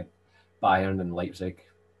Bayern and Leipzig,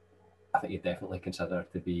 I think you definitely consider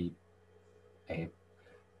to be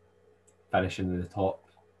finishing in the top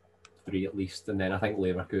 3 at least, and then I think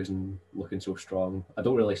Leverkusen looking so strong. I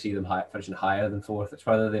don't really see them finishing higher than 4th. It's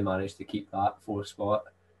whether they manage to keep that 4th spot,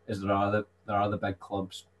 as there are the big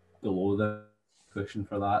clubs below them pushing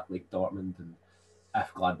for that, like Dortmund, and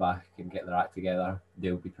if Gladbach can get their act together,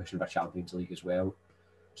 they'll be pushing for Champions League as well.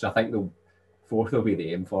 So I think 4th will be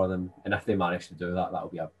the aim for them, and if they manage to do that, that'll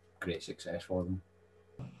be a great success for them.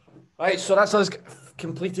 Right, so that's us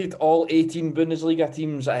completed all 18 Bundesliga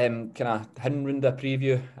teams, kind of Hinrunde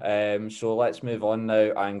preview. So let's move on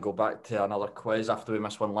now and go back to another quiz after we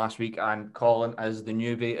missed one last week. And Colin, as the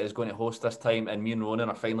newbie, is going to host this time, and me and Ronan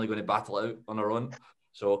are finally going to battle out on our own.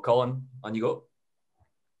 So Colin, on you go.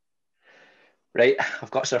 Right,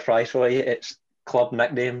 I've got a surprise for you. It's club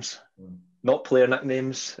nicknames, not player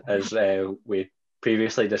nicknames, as we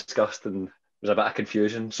previously discussed, and there was a bit of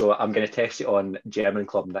confusion. So I'm going to test you on German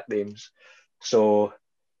club nicknames. So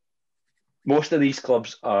most of these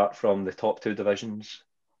clubs are from the top 2 divisions,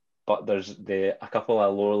 but there's a couple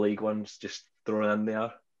of lower league ones just thrown in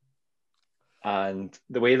there. And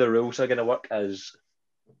the way the rules are going to work is,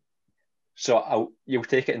 so you'll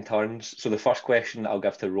take it in turns. So the first question I'll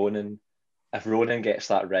give to Ronan. If Ronan gets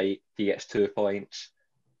that right, he gets 2 points.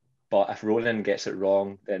 But if Ronan gets it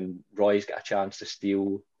wrong, then Roy's got a chance to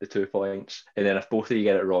steal the 2 points. And then if both of you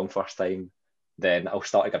get it wrong first time, then I'll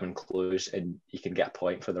start giving clues and you can get a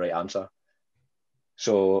point for the right answer.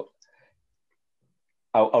 So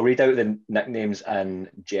I'll read out the nicknames in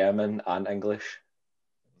German and English,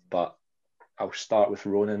 but I'll start with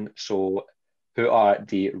Ronan. So who are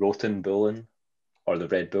the Roten Bullen, or the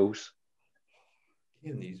Red Bulls?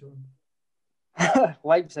 Give me these ones.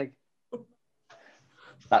 Leipzig.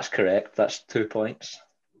 That's correct. That's 2 points.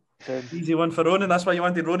 Easy one for Ronan. That's why you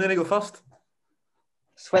wanted Ronan to go first.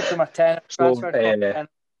 Swept him a 10. So,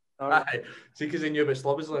 see, because he knew about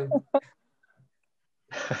Slobbersley.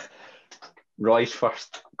 Roy's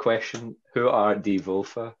first question: who are the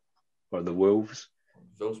Wolfe, or the Wolves?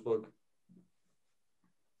 Wolfsburg.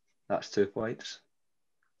 That's 2 points.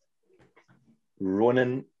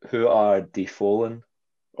 Ronan, who are the Fohlen,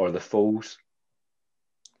 or the Foals?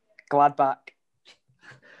 Gladbach.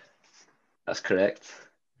 That's correct.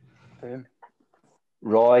 Boom.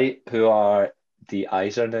 Roy, who are the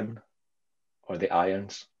Eisernen, or the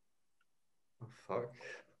Irons? Oh, fuck.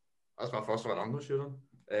 That's my first one. I'm not sure on.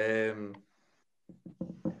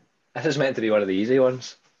 This is meant to be one of the easy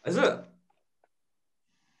ones. Is it?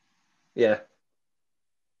 Yeah.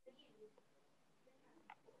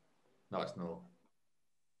 No, it's not.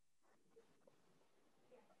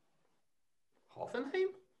 Hoffenheim?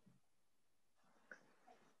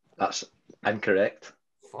 That's incorrect.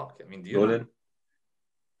 Fuck, I mean, do you know? Ronan.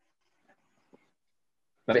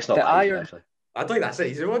 Maybe it's not The that easy, Iron. actually. I think that's an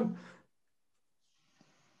easy one.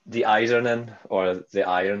 The Eisernen or the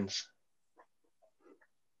Irons.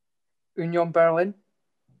 Union Berlin.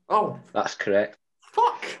 Oh, That's correct.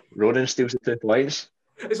 fuck! Ronan steals the 2 points.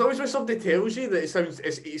 It's always when somebody tells you that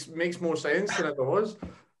it makes more sense than it was.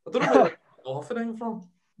 I don't know where they're Hoffenheim from.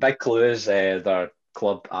 Big clue is their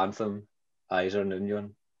club anthem, Eisern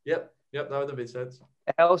Union. Yep, that would have made sense.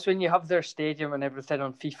 It helps when you have their stadium and everything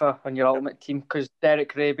on FIFA on your ultimate team because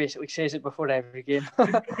Derek Ray basically says it before every game.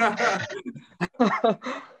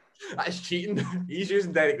 That's cheating. He's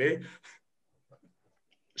using Derek Ray.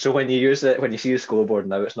 So when you see the scoreboard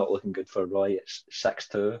now, it's not looking good for Roy. It's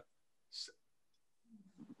 6-2.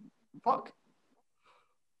 Fuck.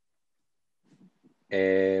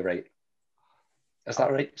 Right. Is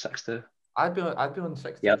that right? 6-2. I'd be on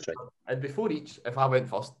 16. Yeah, that's right. I'd be 4 each if I went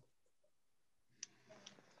first.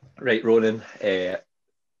 Right, Ronan.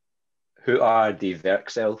 Who are the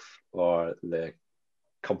Werkself or the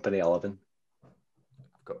Company 11?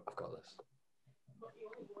 I've got this.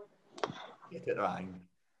 Get it right.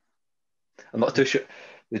 I'm not too sure.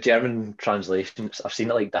 The German translations, I've seen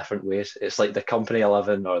it like different ways. It's like the Company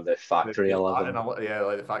 11 or the Factory 11. Yeah,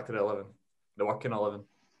 like the Factory 11. The Working 11.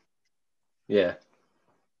 Yeah.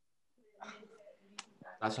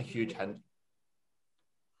 That's a huge hint.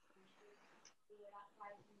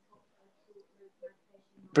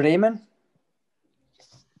 Bremen.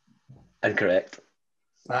 Incorrect.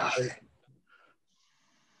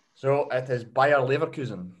 So it is Bayer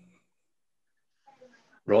Leverkusen.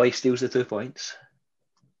 Roy steals the 2 points.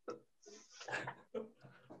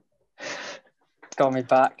 Got me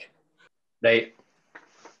back. Right.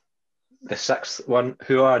 The 6th one.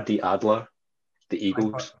 Who are the Adler? The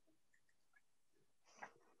Eagles.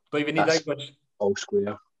 Don't even need That's English. all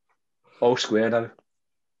square. All square now.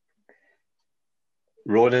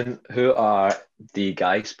 Ronan, who are the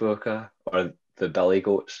Geisboker or the Billy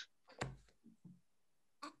Goats?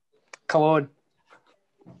 Cologne.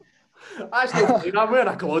 That's not funny. I'm wearing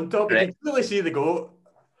a Colin top. You can clearly see the goat.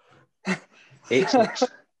 8-6.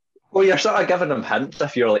 Well, you're sort of giving them hints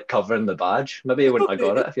if you're like covering the badge. Maybe you wouldn't have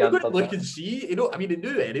got it if you hadn't done look that. and see. You know, I mean, it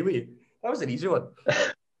knew anyway. That was an easy one.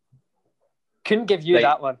 Couldn't give you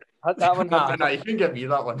that one. That one. No, you couldn't give me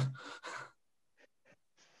that one.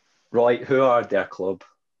 Roy, who are their club?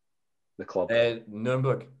 The club.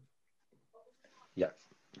 Nuremberg. Yeah.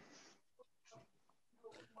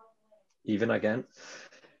 Even again.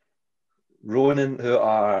 Ronan, who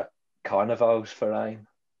are Carnivalsverein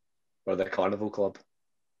or the Carnival Club?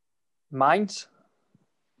 Mainz.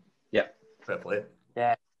 Yeah. Fair play.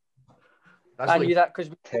 Yeah. That's I like knew that because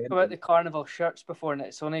we 10. talked about the carnival shirts before, and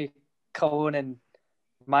it's only Cologne and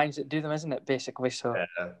Mainz that do them, isn't it? Basically, so.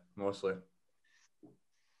 Yeah, mostly.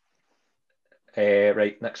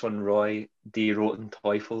 Right, next one, Roy. Die Roten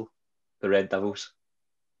Teufel, the Red Devils.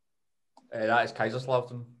 That is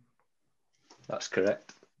Kaiserslautern. That's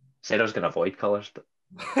correct. Said I was going to avoid colours, but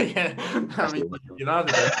Yeah, I mean, you know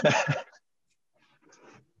the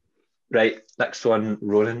right, next one,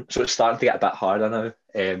 Ronan. So it's starting to get a bit harder now.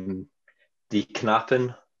 The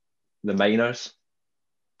Knappen, the Miners.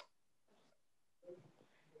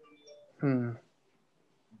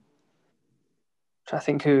 I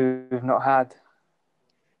think who we've not had.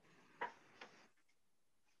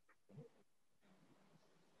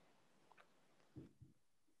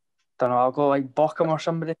 Don't know. I'll go like Bochum or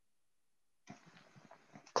somebody.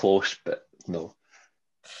 Close, but no.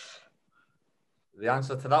 The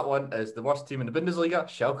answer to that one is the worst team in the Bundesliga,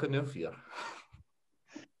 Schalke 04.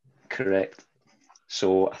 Correct.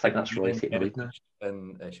 So I think that's Roy taking the lead now.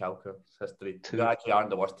 In Schalke's history. 2. They actually aren't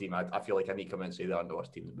the worst team. I feel like I need to come out and say they aren't the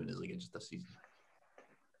worst team in the Bundesliga just this season.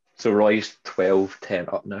 So Roy's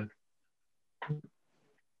 12-10 up now.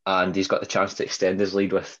 And he's got the chance to extend his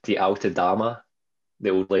lead with the Alte Dame, the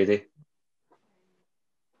old lady.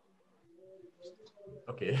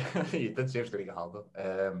 Okay, you did say it was going to get harder.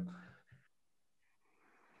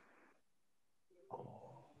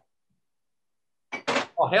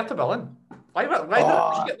 Hertha Berlin. Why did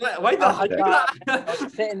I do that? I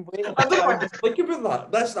was sitting waiting. I don't know why I was thinking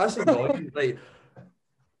about that. That's annoying. Like,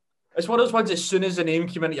 it's one of those ones. As soon as the name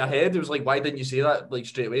came into your head, it was like, why didn't you say that like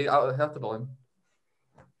straight away? Hertha Berlin.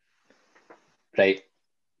 Right.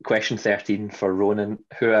 Question 13 for Ronan.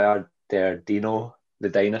 Who are their Dino, the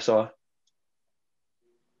dinosaur?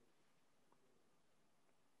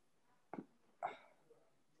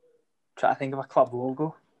 Try to think of a club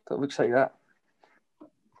logo that looks like that.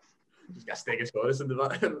 Just got Stegosaurus in the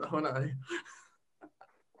back. On it.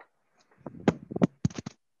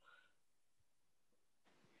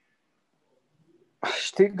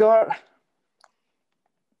 Stuttgart.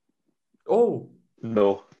 Oh,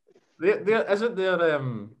 No. isn't their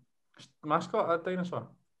mascot a dinosaur?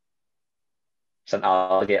 It's an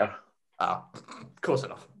alligator. Ah, close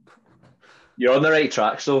enough. You're on the right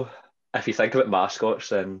track, so if you think about mascots,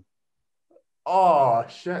 then Oh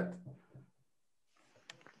shit.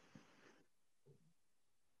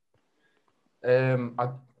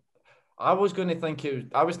 I was going to think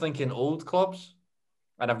I was thinking old clubs,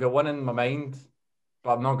 and I've got one in my mind,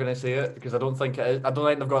 but I'm not going to say it because I don't think it is. I don't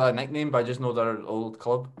think they've got that nickname, but I just know they're an old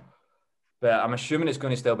club. But I'm assuming it's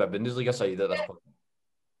going to still be a Bundesliga side at this point.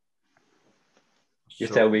 you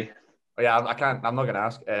tell me. Oh, yeah, I can't. I'm not going to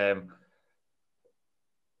ask.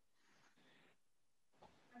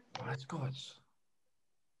 Mascots.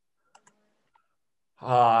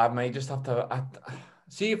 I might just have to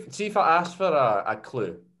see if I ask for a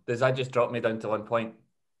clue. Does that just drop me down to 1 point?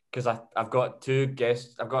 Because I've got two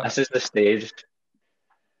guesses. This is the stage.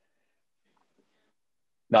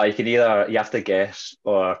 No, you have to guess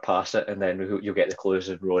or pass it, and then you'll get the clues,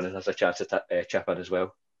 and Ronan has a chance to chip in as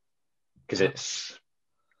well. Because it's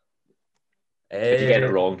if you get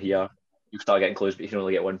it wrong here, you start getting clues, but you can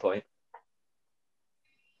only get 1 point.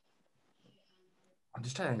 I'm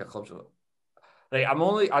just trying to think of clubs. Right,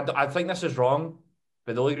 I think this is wrong,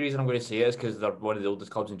 but the only reason I'm going to say it is because they're one of the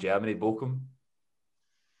oldest clubs in Germany, Bochum.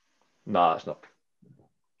 Nah, it's not.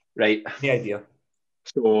 Right. Any idea?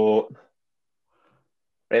 So,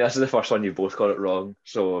 right, this is the first one you both got it wrong.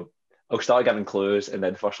 So I'll start giving clues, and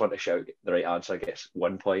then the first one to shout the right answer gets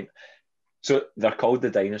 1 point. So they're called the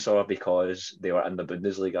Dinosaur because they were in the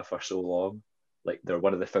Bundesliga for so long. Like, they're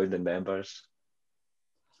one of the founding members.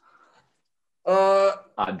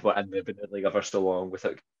 And were in the Bundesliga for so long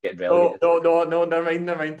without getting relegated. No,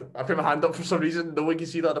 never mind. I put my hand up for some reason. No one can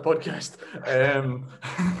see that on the podcast.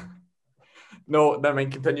 No, never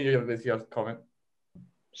mind. Continue with your comment.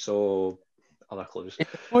 So, other clues. It's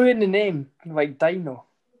blue in the name, like Dino.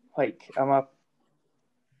 Like,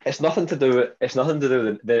 It's nothing to do with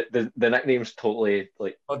the nickname's totally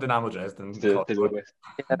like Dynamo Dresden. to do with.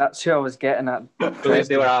 Yeah, that's who I was getting at. So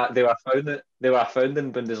they were a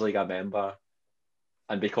founding Bundesliga member,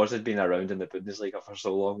 and because they'd been around in the Bundesliga for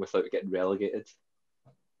so long without getting relegated.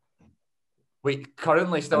 Wait,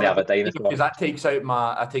 currently still and they have a dinosaur. Because that takes out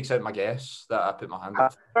my guess that I put my hand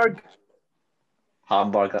up.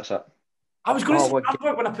 Hamburg, that's it. I was going to say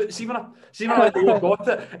Hamburg when I got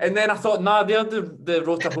it, and then I thought, nah, they're the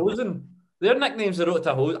Roterhosen. Their nickname's the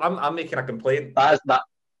Roterhosen. I'm making a complaint.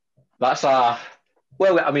 That's a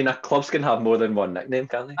well. I mean, clubs can have more than one nickname,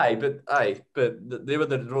 can't they? Aye, but they were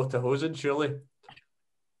the Roterhosen, surely.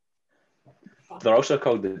 They're also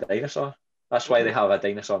called the Dinosaur. That's why they have a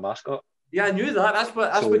dinosaur mascot. Yeah, I knew that. That's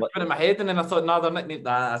what went in my head, and then I thought, nah, their nickname.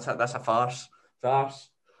 Nah, that's a farce.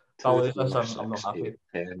 I'll lose this. I'm not happy.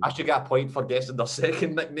 I should get a point for guessing their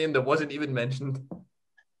second nickname that wasn't even mentioned.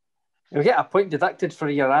 You'll get a point deducted for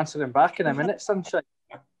your answering back in a minute, sunshine.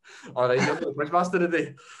 All right, you're the quizmaster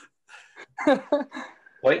today.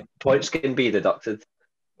 Points can be deducted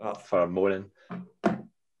for Moran.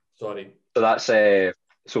 Sorry. So that's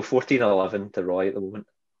 14-11 to Roy at the moment.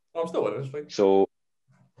 I'm still winning, it's fine. So,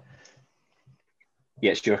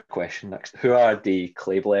 yeah, it's your question next. Who are the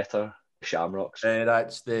Kleeblätter Shamrocks?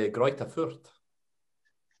 That's the Greuther Fürth.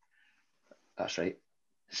 That's right.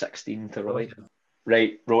 16 to Roy.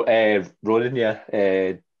 Right, Ronan, yeah.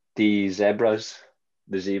 The Zebras.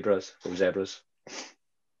 Zebras.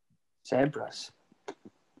 Zebras.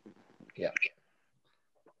 Yeah.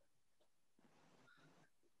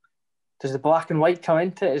 Does the black and white come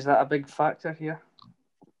into it? Is that a big factor here?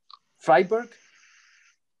 Freiburg?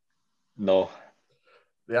 No.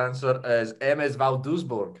 The answer is MS Val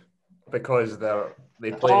Duisburg, because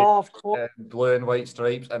they play blue and white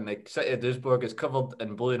stripes, and the city of Duisburg is covered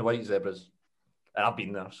in blue and white zebras. And I've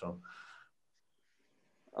been there, so.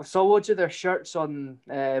 I've saw loads of their shirts on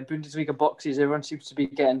Bundesliga boxes. Everyone seems to be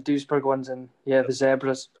getting Duisburg ones, and yeah, the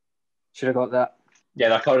zebras. Should have got that. Yeah,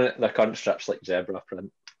 their current strips like zebra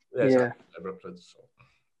print. Yeah. Zebra print.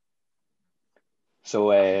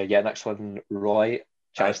 So next one, Roy.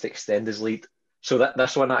 Chance to extend his lead. So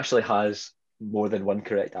this one actually has more than one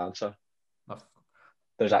correct answer.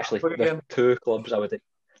 There's two clubs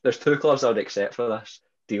I would accept for this.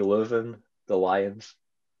 The Leuven, the Lions.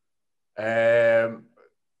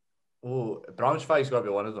 Oh, Braunschweig's got to be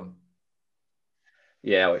one of them.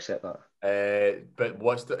 Yeah, I'll accept that. But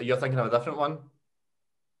you're thinking of a different one?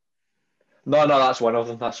 No, that's one of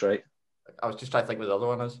them. That's right. I was just trying to think what the other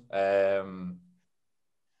one is. I'm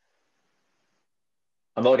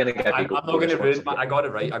not going to give you. I'm not going to ruin. I got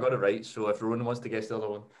it right. So if Ronan wants to guess the other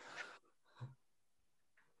one,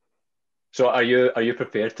 so are you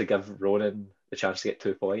prepared to give Ronan the chance to get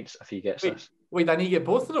 2 points if he gets this? Wait, I need to get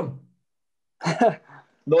both of them.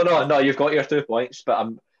 No. You've got your 2 points, but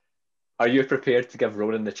are you prepared to give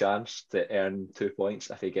Ronan the chance to earn 2 points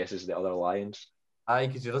if he guesses the other Lions? Aye,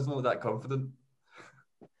 because he doesn't look that confident.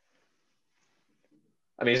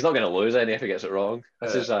 I mean, he's not going to lose any if he gets it wrong.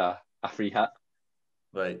 This is a free hit.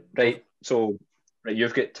 Right. So,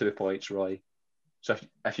 you've got 2 points, Roy. So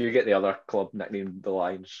if you get the other club nicknamed the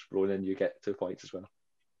Lions, Ronan, you get 2 points as well.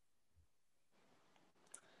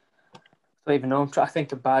 I don't even know. I'm trying to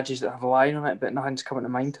think of badges that have a lion on it, but nothing's coming to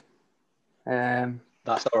mind. That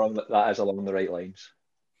is along the right lines.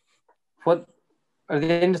 What are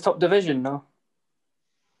they in the top division? No.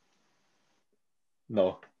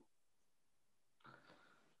 No.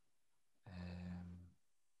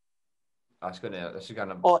 This is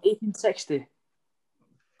gonna. Oh, 1860.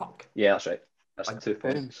 Fuck. Yeah, that's right. That's 2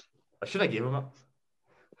 points. I should have given him it.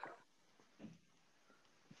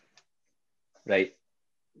 Right.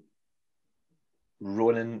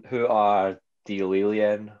 Ronan, who are the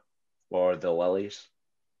Lilien or the Lilies?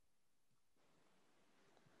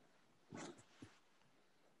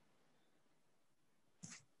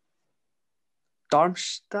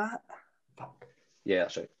 Darmstadt? Fuck. Yeah,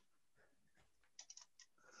 that's right.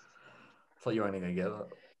 I thought you weren't going to get that.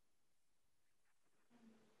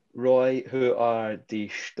 Roy, who are the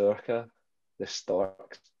Störke, the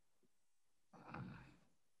Storks?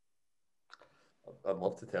 I'd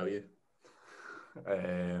love to tell you.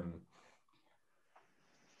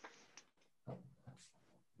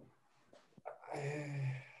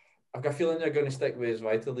 I've got a feeling they're going to stick with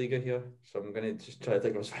Zweitliga here, so I'm going to just try to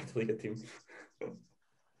think of a Zweitliga team.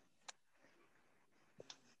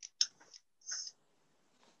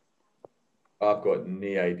 I've got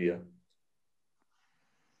no idea.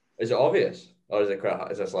 Is it obvious, or is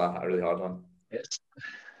this like a really hard one? It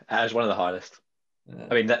is one of the hardest. Yeah.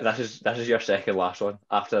 I mean, this is your second last one.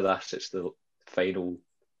 After this, it's the final.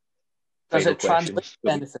 Does it questions. translate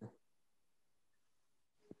anything?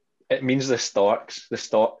 It means the storks. A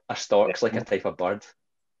stork's like a type of bird.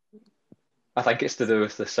 I think it's to do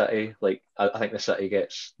with the city. Like I think the city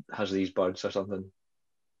has these birds or something.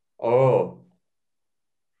 Oh.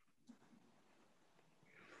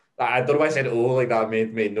 I don't know why I said like that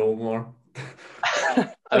made me know more.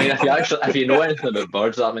 I mean, if you know anything about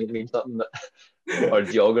birds, that might mean something. Or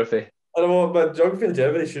geography. I don't know, but geography in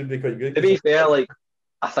Germany should be quite good. To be fair, like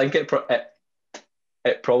I think it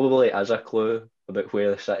probably is a clue about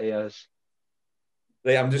where the city is.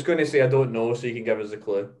 Right, I'm just going to say I don't know, so you can give us a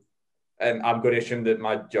clue. And I'm going to assume that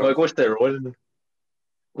my geography... No, it goes to Ronan. It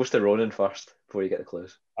goes to Ronan first before you get the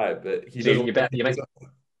clues. Alright, but you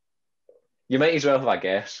might as well have a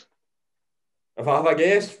guess. If I have a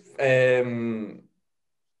guess,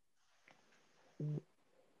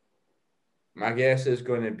 my guess is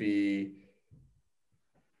going to be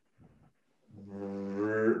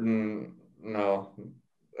no.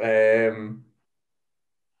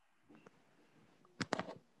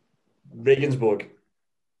 Regensburg.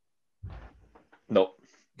 No.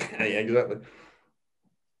 Yeah, exactly.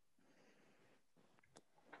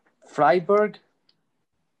 Freiburg?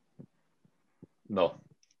 No.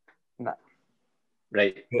 No.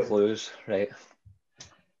 Right, clues. Right.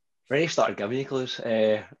 Ready to start giving you clues.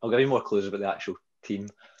 I'll give you more clues about the actual team.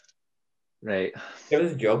 Right. Give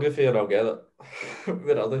us geography and I'll get it.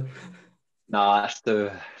 Where are they? Nah, that's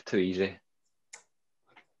too easy.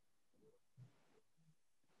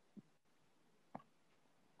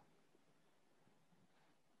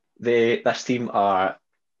 This team are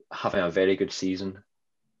having a very good season,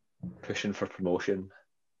 pushing for promotion.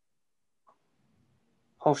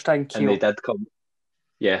 Holstein Kiel. And they did come.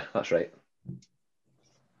 Yeah, that's right.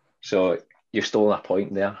 So you've stolen a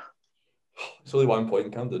point there. It's only 1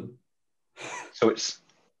 point, Camden. So it's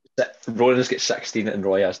Ronan's got 16 and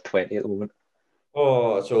Roy has 20 at the moment.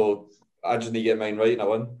 Oh, so I just need to get mine right and I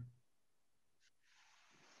win.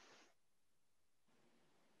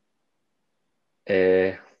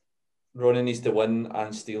 Ronan needs to win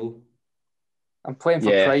and steal. I'm playing for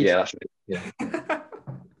prize. Yeah, that's right. Yeah.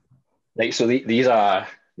 Right, so these are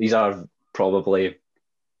probably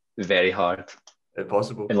very hard.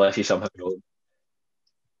 Impossible. Unless you somehow know them.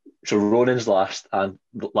 So Ronan's last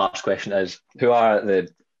question is, who are the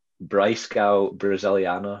Breisgau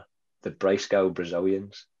Brasilianer, the Breisgau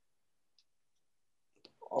Brazilians?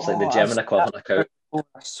 It's like the German equivalent of cow. Oh,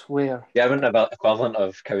 I swear. German equivalent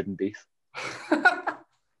of Cowdenbeath.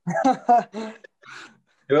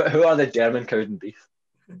 Who are the German Cowdenbeath?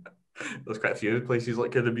 There's quite a few places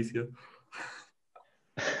like Cowdenbeath here.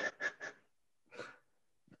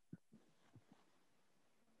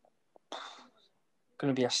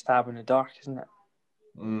 Going to be a stab in the dark, isn't it?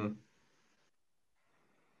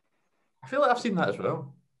 I feel like I've seen that as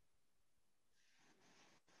well.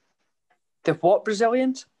 The what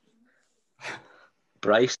Brazilians?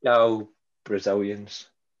 Breisgau Brazilians.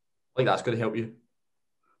 Like that's going to help you.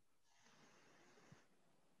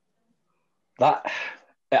 That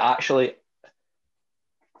it actually.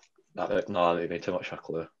 No, they made too much of a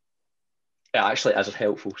clue. It actually is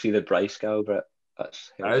helpful. See the Breisgau, but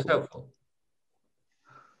that's helpful. That is helpful.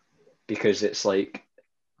 Because it's like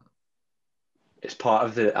it's part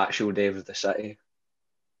of the actual name of the city.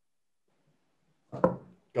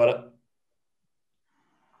 Got it.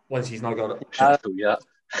 Once he's not got it. Yeah.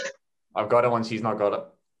 I've got it once he's not got it.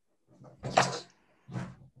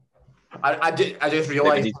 I just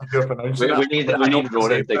realised you're pronouncing we need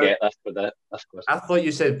Ronan to get this for this question. I thought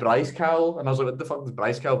you said Breisgau, and I was like, what the fuck is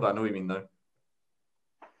Breisgau? But I know what you mean now.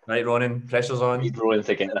 Right, Ronan, pressure's on. We need Ronan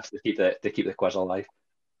to get this to keep the quiz alive.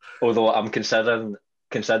 Although I'm considering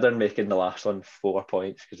making the last one 4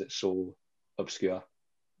 points because it's so obscure.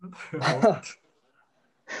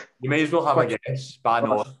 You may as well have a guess, but I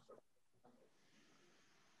know.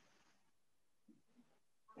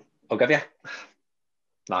 I'll give you.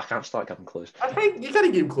 Nah, I can't start giving clues. I think you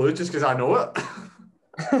gotta give clues just because I know it.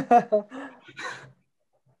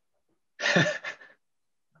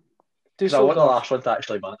 I want the last one to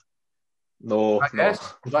actually matter. No, Was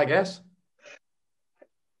that a guess?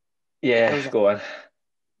 Yeah, go on.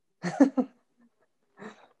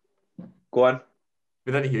 Go on.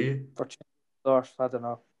 We didn't hear you. Dorf, I don't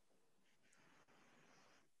know.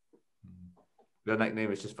 Their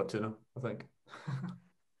nickname is just Fortuna, I think.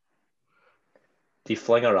 Die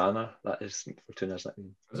Flingerana, that is Fortuna's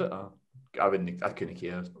nickname. Is it? I couldn't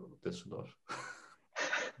care. Düsseldorf.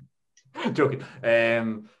 Joking.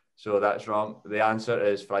 So that's wrong. The answer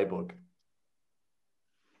is Freiburg.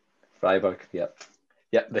 Freiburg, yep.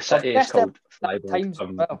 Yep, the city is called Freiburg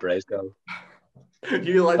from Breisgau.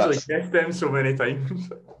 You literally guessed them so many times.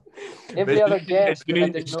 Every other guess. As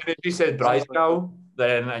soon as you said Breisgau,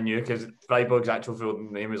 then I knew because Freiburg's actual full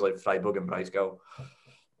name is like Freiburg and Breisgau.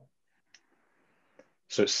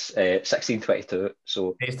 So it's 1622.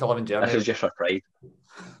 So it's to live in Germany. This is just for pride.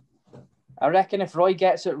 I reckon if Roy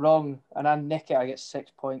gets it wrong and I nick it, I get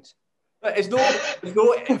 6 points. It's no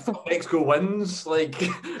Mexico wins. Like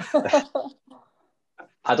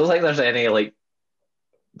I don't think there's any like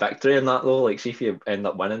victory in that though. Like, see if you end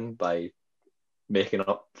up winning by making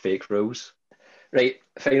up fake rules. Right,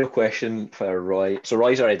 final question for Roy. So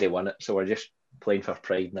Roy's already won it, so we're just playing for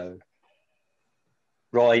pride now.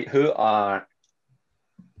 Roy, who are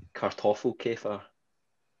Kartoffelkäfer?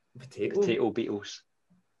 Potato beetles.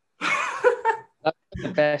 That's the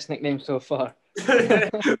best nickname so far.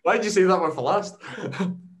 Why did you say that one for last?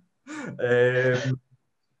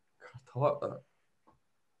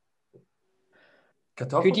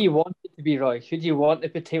 Who do you want it to be, Roy? Who do you want the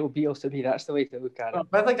potato beetles to be? That's the way to look at it.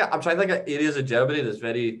 I'm trying to think of areas of Germany that's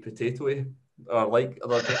very potato-y, or like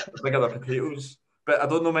big on their potatoes. But I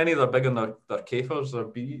don't know many that are big on their kefers,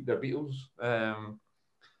 their beetles.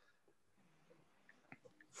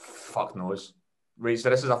 Fuck knows. Right, so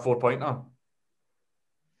this is a 4-pointer.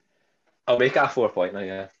 I'll make it a 4-pointer,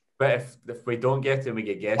 yeah. But if we don't get it, we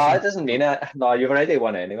get guessing. It doesn't mean it. No, you've already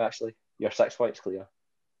won anyway, actually. You're 6 points clear.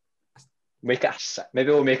 Maybe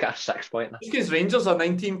we'll make it a 6-pointer. Just because Rangers are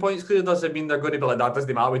 19 points clear doesn't mean they're going to be like, that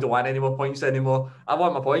doesn't matter, we don't want any more points anymore. I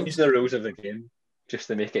want my points. These are the rules of the game, just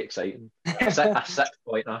to make it exciting. A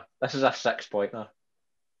 6-pointer. This is a 6-pointer.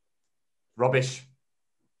 Rubbish.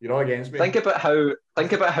 You're all against me. Think about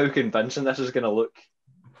how convincing this is going to look.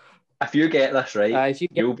 If you get this right,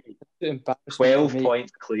 you'll be 12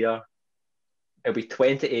 points clear. It'll be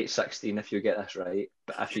 28-16 if you get this right.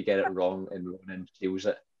 But if you get it wrong and Ronan steals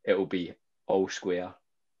it, it'll be all square.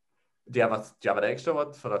 Do you have an extra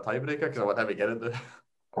one for a tiebreaker? Because I want to get it.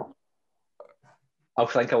 I'll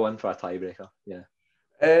think of one for a tiebreaker. Yeah.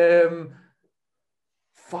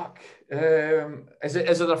 Fuck. Is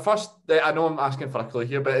it their first? I know I'm asking for a clue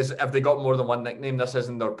here, but have they got more than one nickname? This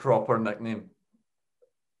isn't their proper nickname.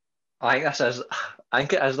 I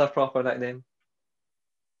think it is their proper nickname.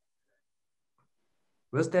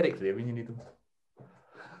 Where's Derek Ray when you need him?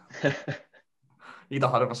 You'd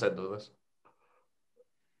 100% know this.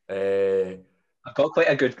 I've got quite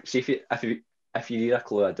a good. See if you need a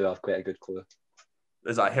clue, I do have quite a good clue.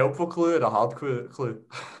 Is that a helpful clue or a hard clue?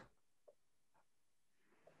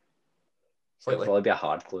 It'll probably be a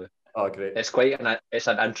hard clue. Oh, great. It's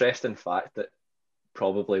an interesting fact that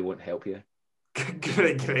probably won't help you.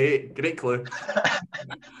 Great clue.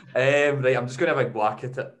 Right, I'm just going to have a whack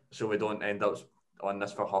at it so we don't end up on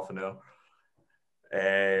this for half an hour.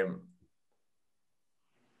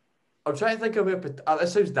 I'm trying to think of where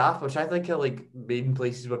this sounds daft. I'm trying to think of like main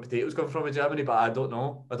places where potatoes come from in Germany, but I don't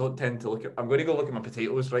know. I don't tend to look at. I'm going to go look at my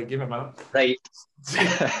potatoes. Right, give me a minute. Right.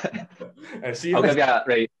 I'll give you a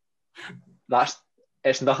right.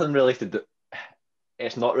 It's nothing really to do.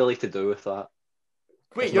 It's not really to do with that.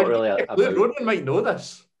 Wait, you're really Ronan might know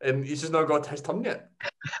this, and he's just not got his tongue yet.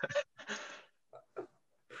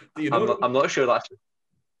 Do you know? I'm not sure that's.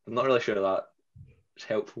 I'm not really sure that's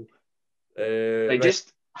helpful. Right.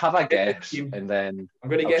 Just have a guess, and then I'm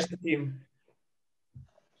going to guess the team,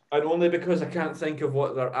 and only because I can't think of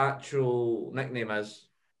what their actual nickname is.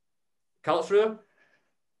 Karlsruhe?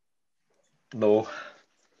 No.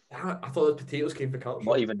 I thought the potatoes came from Karlsruhe.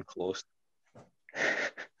 Not even close.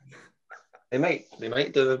 They might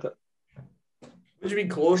do it, but what do you mean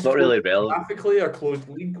close? It's not really relevant. Graphically, or close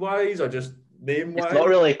league-wise, or just name-wise? It's not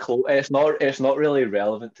really close. It's not really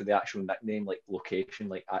relevant to the actual nickname, like location,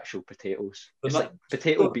 like actual potatoes. It's like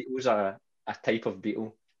potato beetles are a type of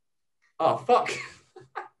beetle. Oh fuck!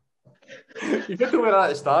 You could have went at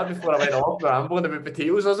the start before I went off rambling about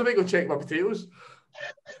potatoes. I was about to go check my potatoes.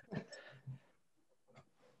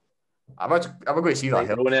 I'm going to see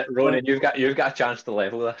that. Ronan, you've got a chance to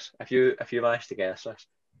level this if you manage to guess this.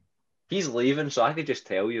 He's leaving, so I could just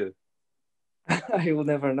tell you. I will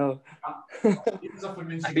never know.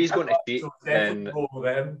 If he's going to cheat, then my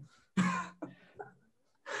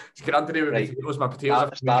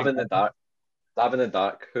potatoes. Stab in the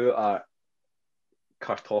dark. Who are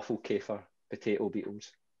Kartoffelkäfer potato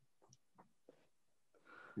beetles?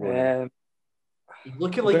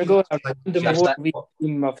 Looking like go the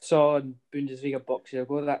team I've saw in Bundesliga boxes. I'll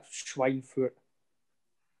go with that Schweinfurt.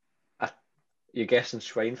 You're guessing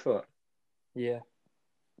Schweinfurt? Yeah.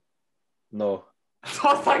 No.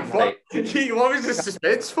 Oh, thank fuck. What was the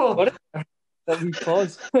suspense for? What? That we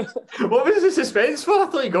pause. What was the suspense for? I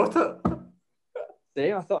thought you got it.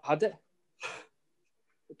 Damn, I thought I had it.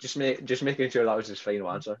 Just making sure that was his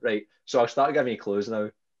final answer. Right. So I'll start giving you clues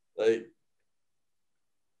now. Right.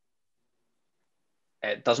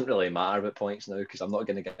 It doesn't really matter about points now because I'm not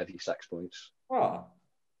going to give you 6 points. Ah.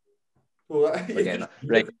 Well, again,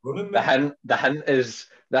 right. The hint is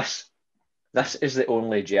this. This is the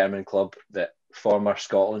only German club that former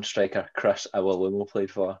Scotland striker Chris Iwelumo played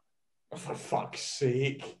for. Oh, for fuck's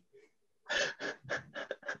sake!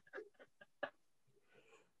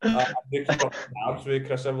 I'm looking up snaps with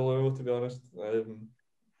Chris Iwelumo, to be honest.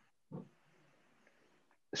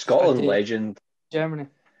 Scotland legend Germany.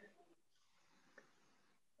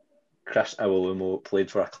 Chris Iwelumo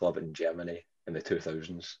played for a club in Germany in the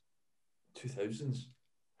 2000s. 2000s?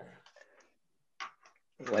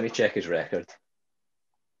 Let me check his record.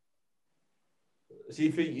 See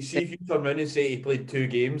if you turn around and say he played 2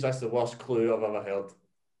 games, that's the worst clue I've ever heard.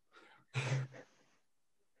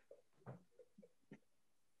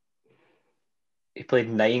 He played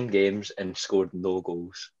 9 games and scored no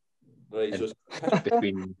goals. Right, so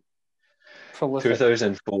between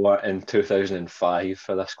 2004 and 2005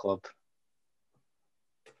 for this club.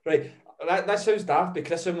 Right, that sounds daft, but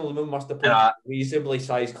Chris Iwelumo must have played a reasonably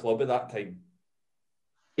sized club at that time.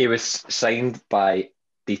 He was signed by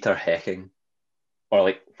Dieter Hecking, or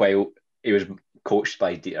like while he was coached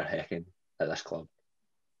by Dieter Hecking at this club.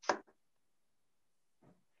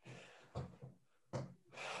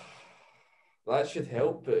 That should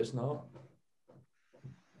help, but it's not.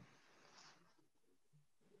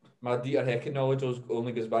 My Dieter Hecking knowledge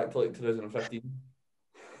only goes back to like 2015.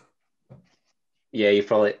 Yeah, you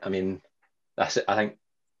probably. I mean, I think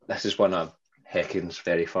this is one of Hecking's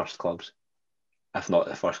very first clubs, if not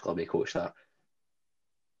the first club he coached at.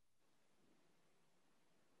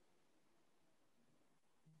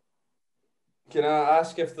 Can I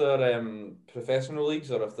ask if they're professional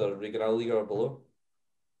leagues or if they're regional league or below?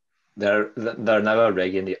 They're now a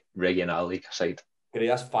regional league side. Great,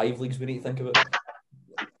 that's 5 leagues we need to think about.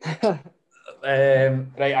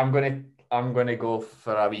 Right, I'm gonna go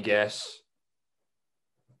for a wee guess.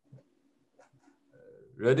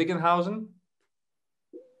 Rödigenhausen?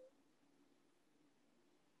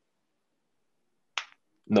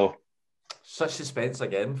 No. Such suspense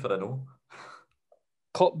again for a no.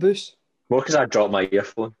 Cottbus? More because I dropped my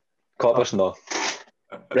earphone. Cottbus, no.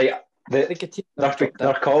 Right,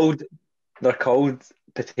 they're called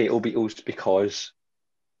potato beetles because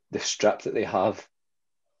the strip that they have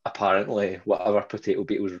apparently whatever potato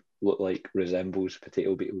beetles look like resembles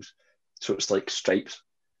potato beetles. So it's like stripes.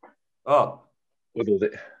 Oh, Although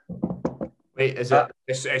wait, is it?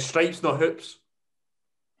 It's stripes, not hoops.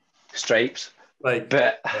 stripes. Like,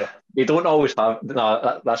 But yeah. they don't always have.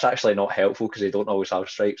 No, that's actually not helpful because they don't always have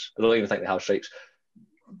stripes. I don't even think they have stripes.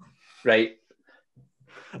 Right.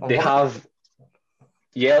 They have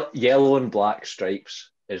yellow and black stripes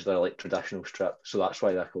is their like traditional strip, so that's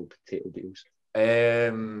why they're called potato beetles.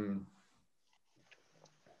 Um,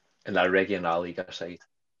 And they're Regional Liga side.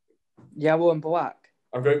 Yellow and black.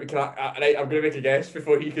 I'm going to make a guess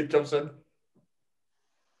before he jumps in.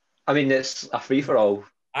 I mean, it's a free for all.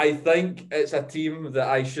 I think it's a team that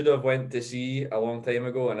I should have went to see a long time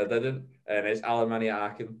ago and I didn't, and it's Alemannia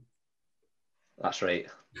Aachen. That's right.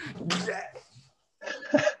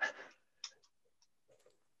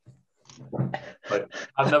 But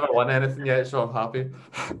I've never won anything yet, so I'm happy.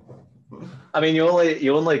 I mean, you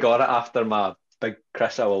only got it after my big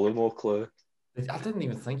Chris Awalumo clue. I didn't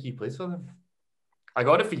even think he plays for them. I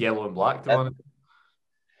got it for yellow and black, to be honest.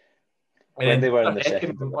 When they were in the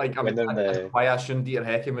second, like, why I shouldn't Dieter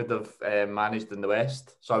Hecking would have managed in the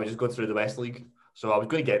West, so I was just going through the West League. So I was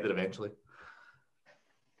going to get there eventually.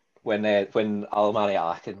 When Alemannia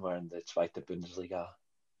Aachen were in the Zweite Bundesliga,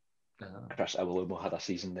 Chris Awalumo had a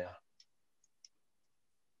season there.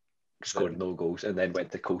 Scored no goals and then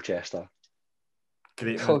went to Colchester.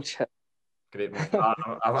 Great, Colchester. Great man.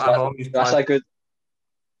 I've always That's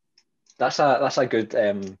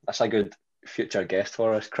a good future guest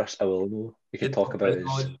for us, Chris Awalumo. We could talk about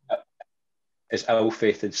his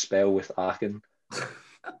ill-fated spell with Aachen.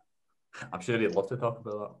 I'm sure he'd love to talk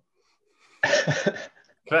about that.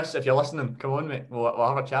 Chris, if you're listening, come on, mate. We'll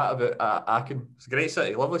have a chat about Aachen. It's a great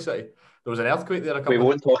city, lovely city. There was an earthquake there. We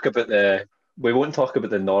won't talk about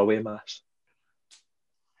the Norway mass.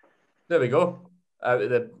 There we go.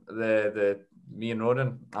 The me and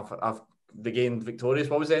Ronan, I've gained victorious.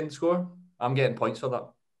 What was the end score? I'm getting points for that.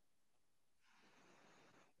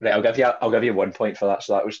 Right, I'll give you 1 point for that.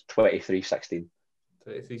 So that was 23-16.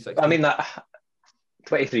 23-16. I mean that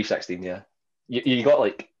 23-16. Yeah, you got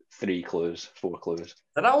like 4 clues.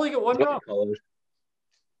 Did I only get one wrong?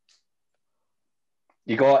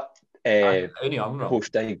 You got wrong.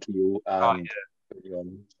 Holstein Kiel and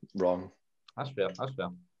wrong. That's fair.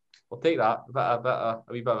 We'll take that. A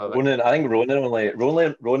wee bit of a Ronan, I think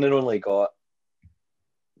Ronan only got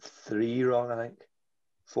 3 wrong. I think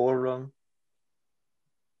 4 wrong.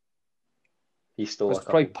 He stole. It was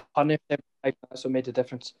probably punny if that's what made a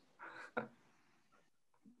difference.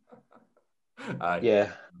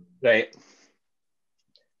 Yeah. Right.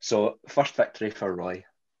 So first victory for Roy.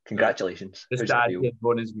 Congratulations. Just to add to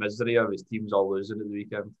Ronan's misery of his team's all losing at the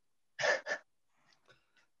weekend.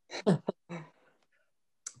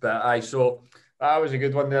 But so that was a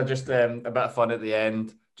good one there. Just a bit of fun at the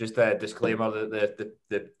end. Just a disclaimer that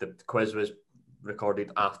the quiz was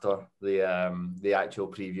recorded after the actual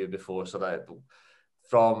preview before, so that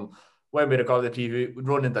from when we recorded the preview,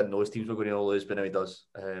 Ronan didn't know his teams were going to all lose, but now he does,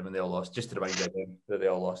 and they all lost. Just to remind you again that they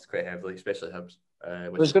all lost quite heavily, especially Hibs.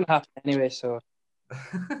 It was going to happen anyway, so.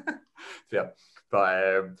 Fair.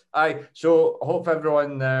 But so hope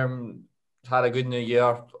everyone had a good new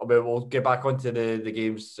year. We'll get back onto the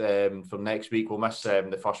games from next week. We'll miss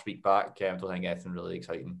the first week back. I don't think anything really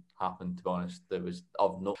exciting happened, to be honest. There was a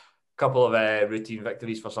couple of routine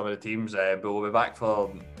victories for some of the teams, but we'll be back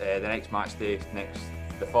for the next match day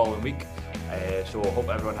the following week. So hope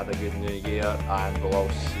everyone had a good new year, and we'll all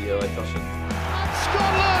see you later soon.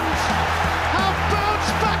 Scotland!